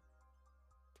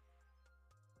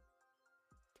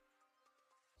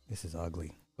 This is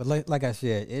ugly. But like I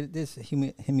said, this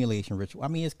humiliation ritual. I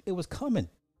mean, it was coming.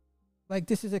 Like,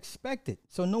 this is expected.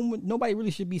 So nobody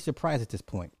really should be surprised at this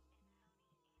point.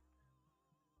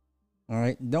 All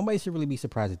right? Nobody should really be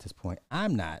surprised at this point.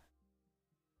 I'm not.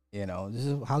 You know, this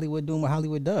is Hollywood doing what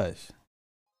Hollywood does.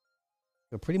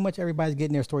 So pretty much everybody's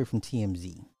getting their story from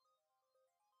TMZ.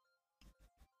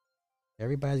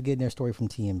 Everybody's getting their story from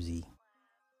TMZ.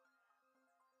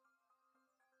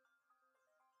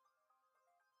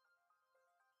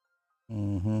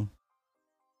 Mm-hmm.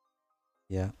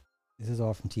 Yeah. This is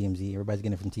all from TMZ. Everybody's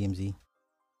getting it from TMZ.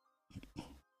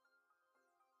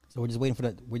 So we're just waiting for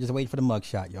the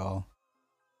mugshot, y'all.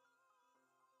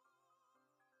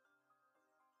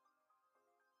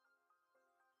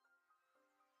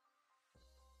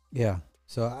 Yeah.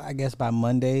 So I guess by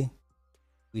Monday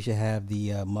we should have the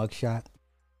mugshot.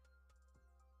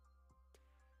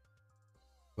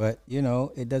 But you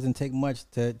know, it doesn't take much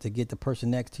to get the person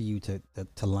next to you to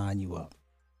line you up.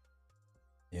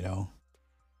 You know,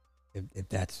 if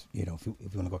that's, you know, if you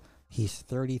want to go, he's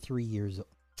 33 years old.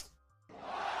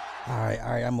 All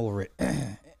right, I'm over it.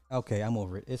 Okay, I'm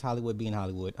over it. It's Hollywood being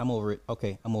Hollywood. I'm over it.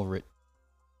 Okay, I'm over it.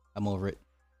 I'm over it.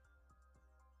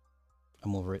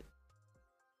 I'm over it.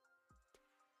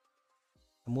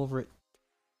 I'm over it.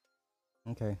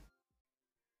 Okay.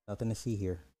 Nothing to see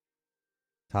here.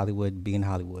 Hollywood being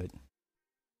Hollywood.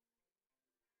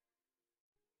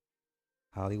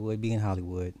 Hollywood being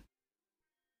Hollywood.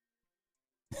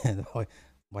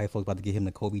 White folks about to get him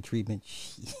the Kobe treatment.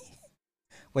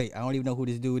 Wait, I don't even know who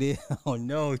this dude is. Oh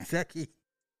no, Techie.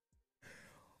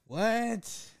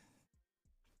 What?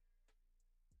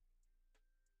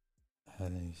 I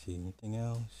didn't see anything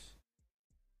else.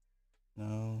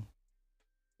 No.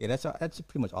 Yeah, that's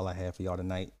pretty much all I have for y'all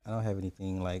tonight. I don't have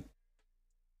anything like,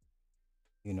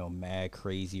 you know, mad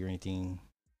crazy or anything.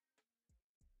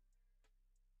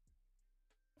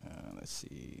 Let's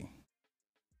see.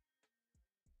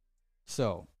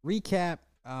 So recap.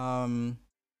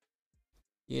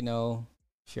 You know,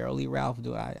 Cheryl Lee Ralph.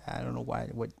 I don't know why.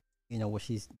 What, you know, what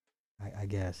she's. I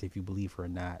guess if you believe her or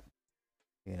not,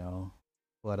 you know.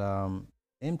 But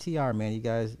MTR, man, you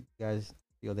guys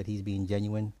feel that he's being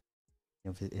genuine. You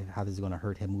know, if how this is going to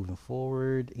hurt him moving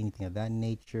forward, anything of that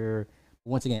nature. But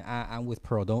once again, I'm with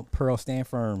Pearl. Pearl, stand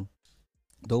firm.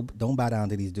 Don't bow down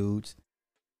to these dudes.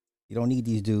 You don't need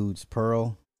these dudes,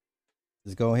 Pearl.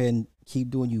 Just go ahead and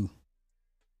keep doing you.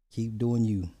 Keep doing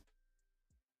you.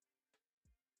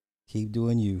 Keep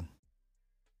doing you.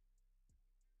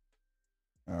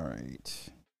 All right.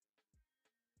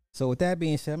 So with that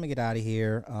being said, I'm gonna get out of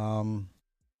here.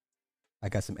 I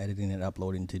got some editing and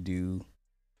uploading to do.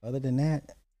 Other than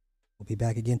that, we'll be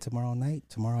back again tomorrow night,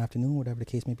 tomorrow afternoon, whatever the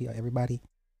case may be. Everybody,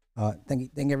 thank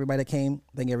everybody that came,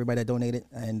 thank everybody that donated,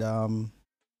 and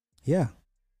yeah,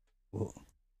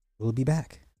 we'll be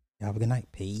back. Y'all have a good night.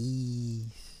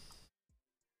 Peace.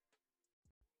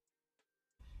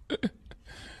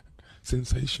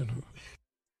 Sensational.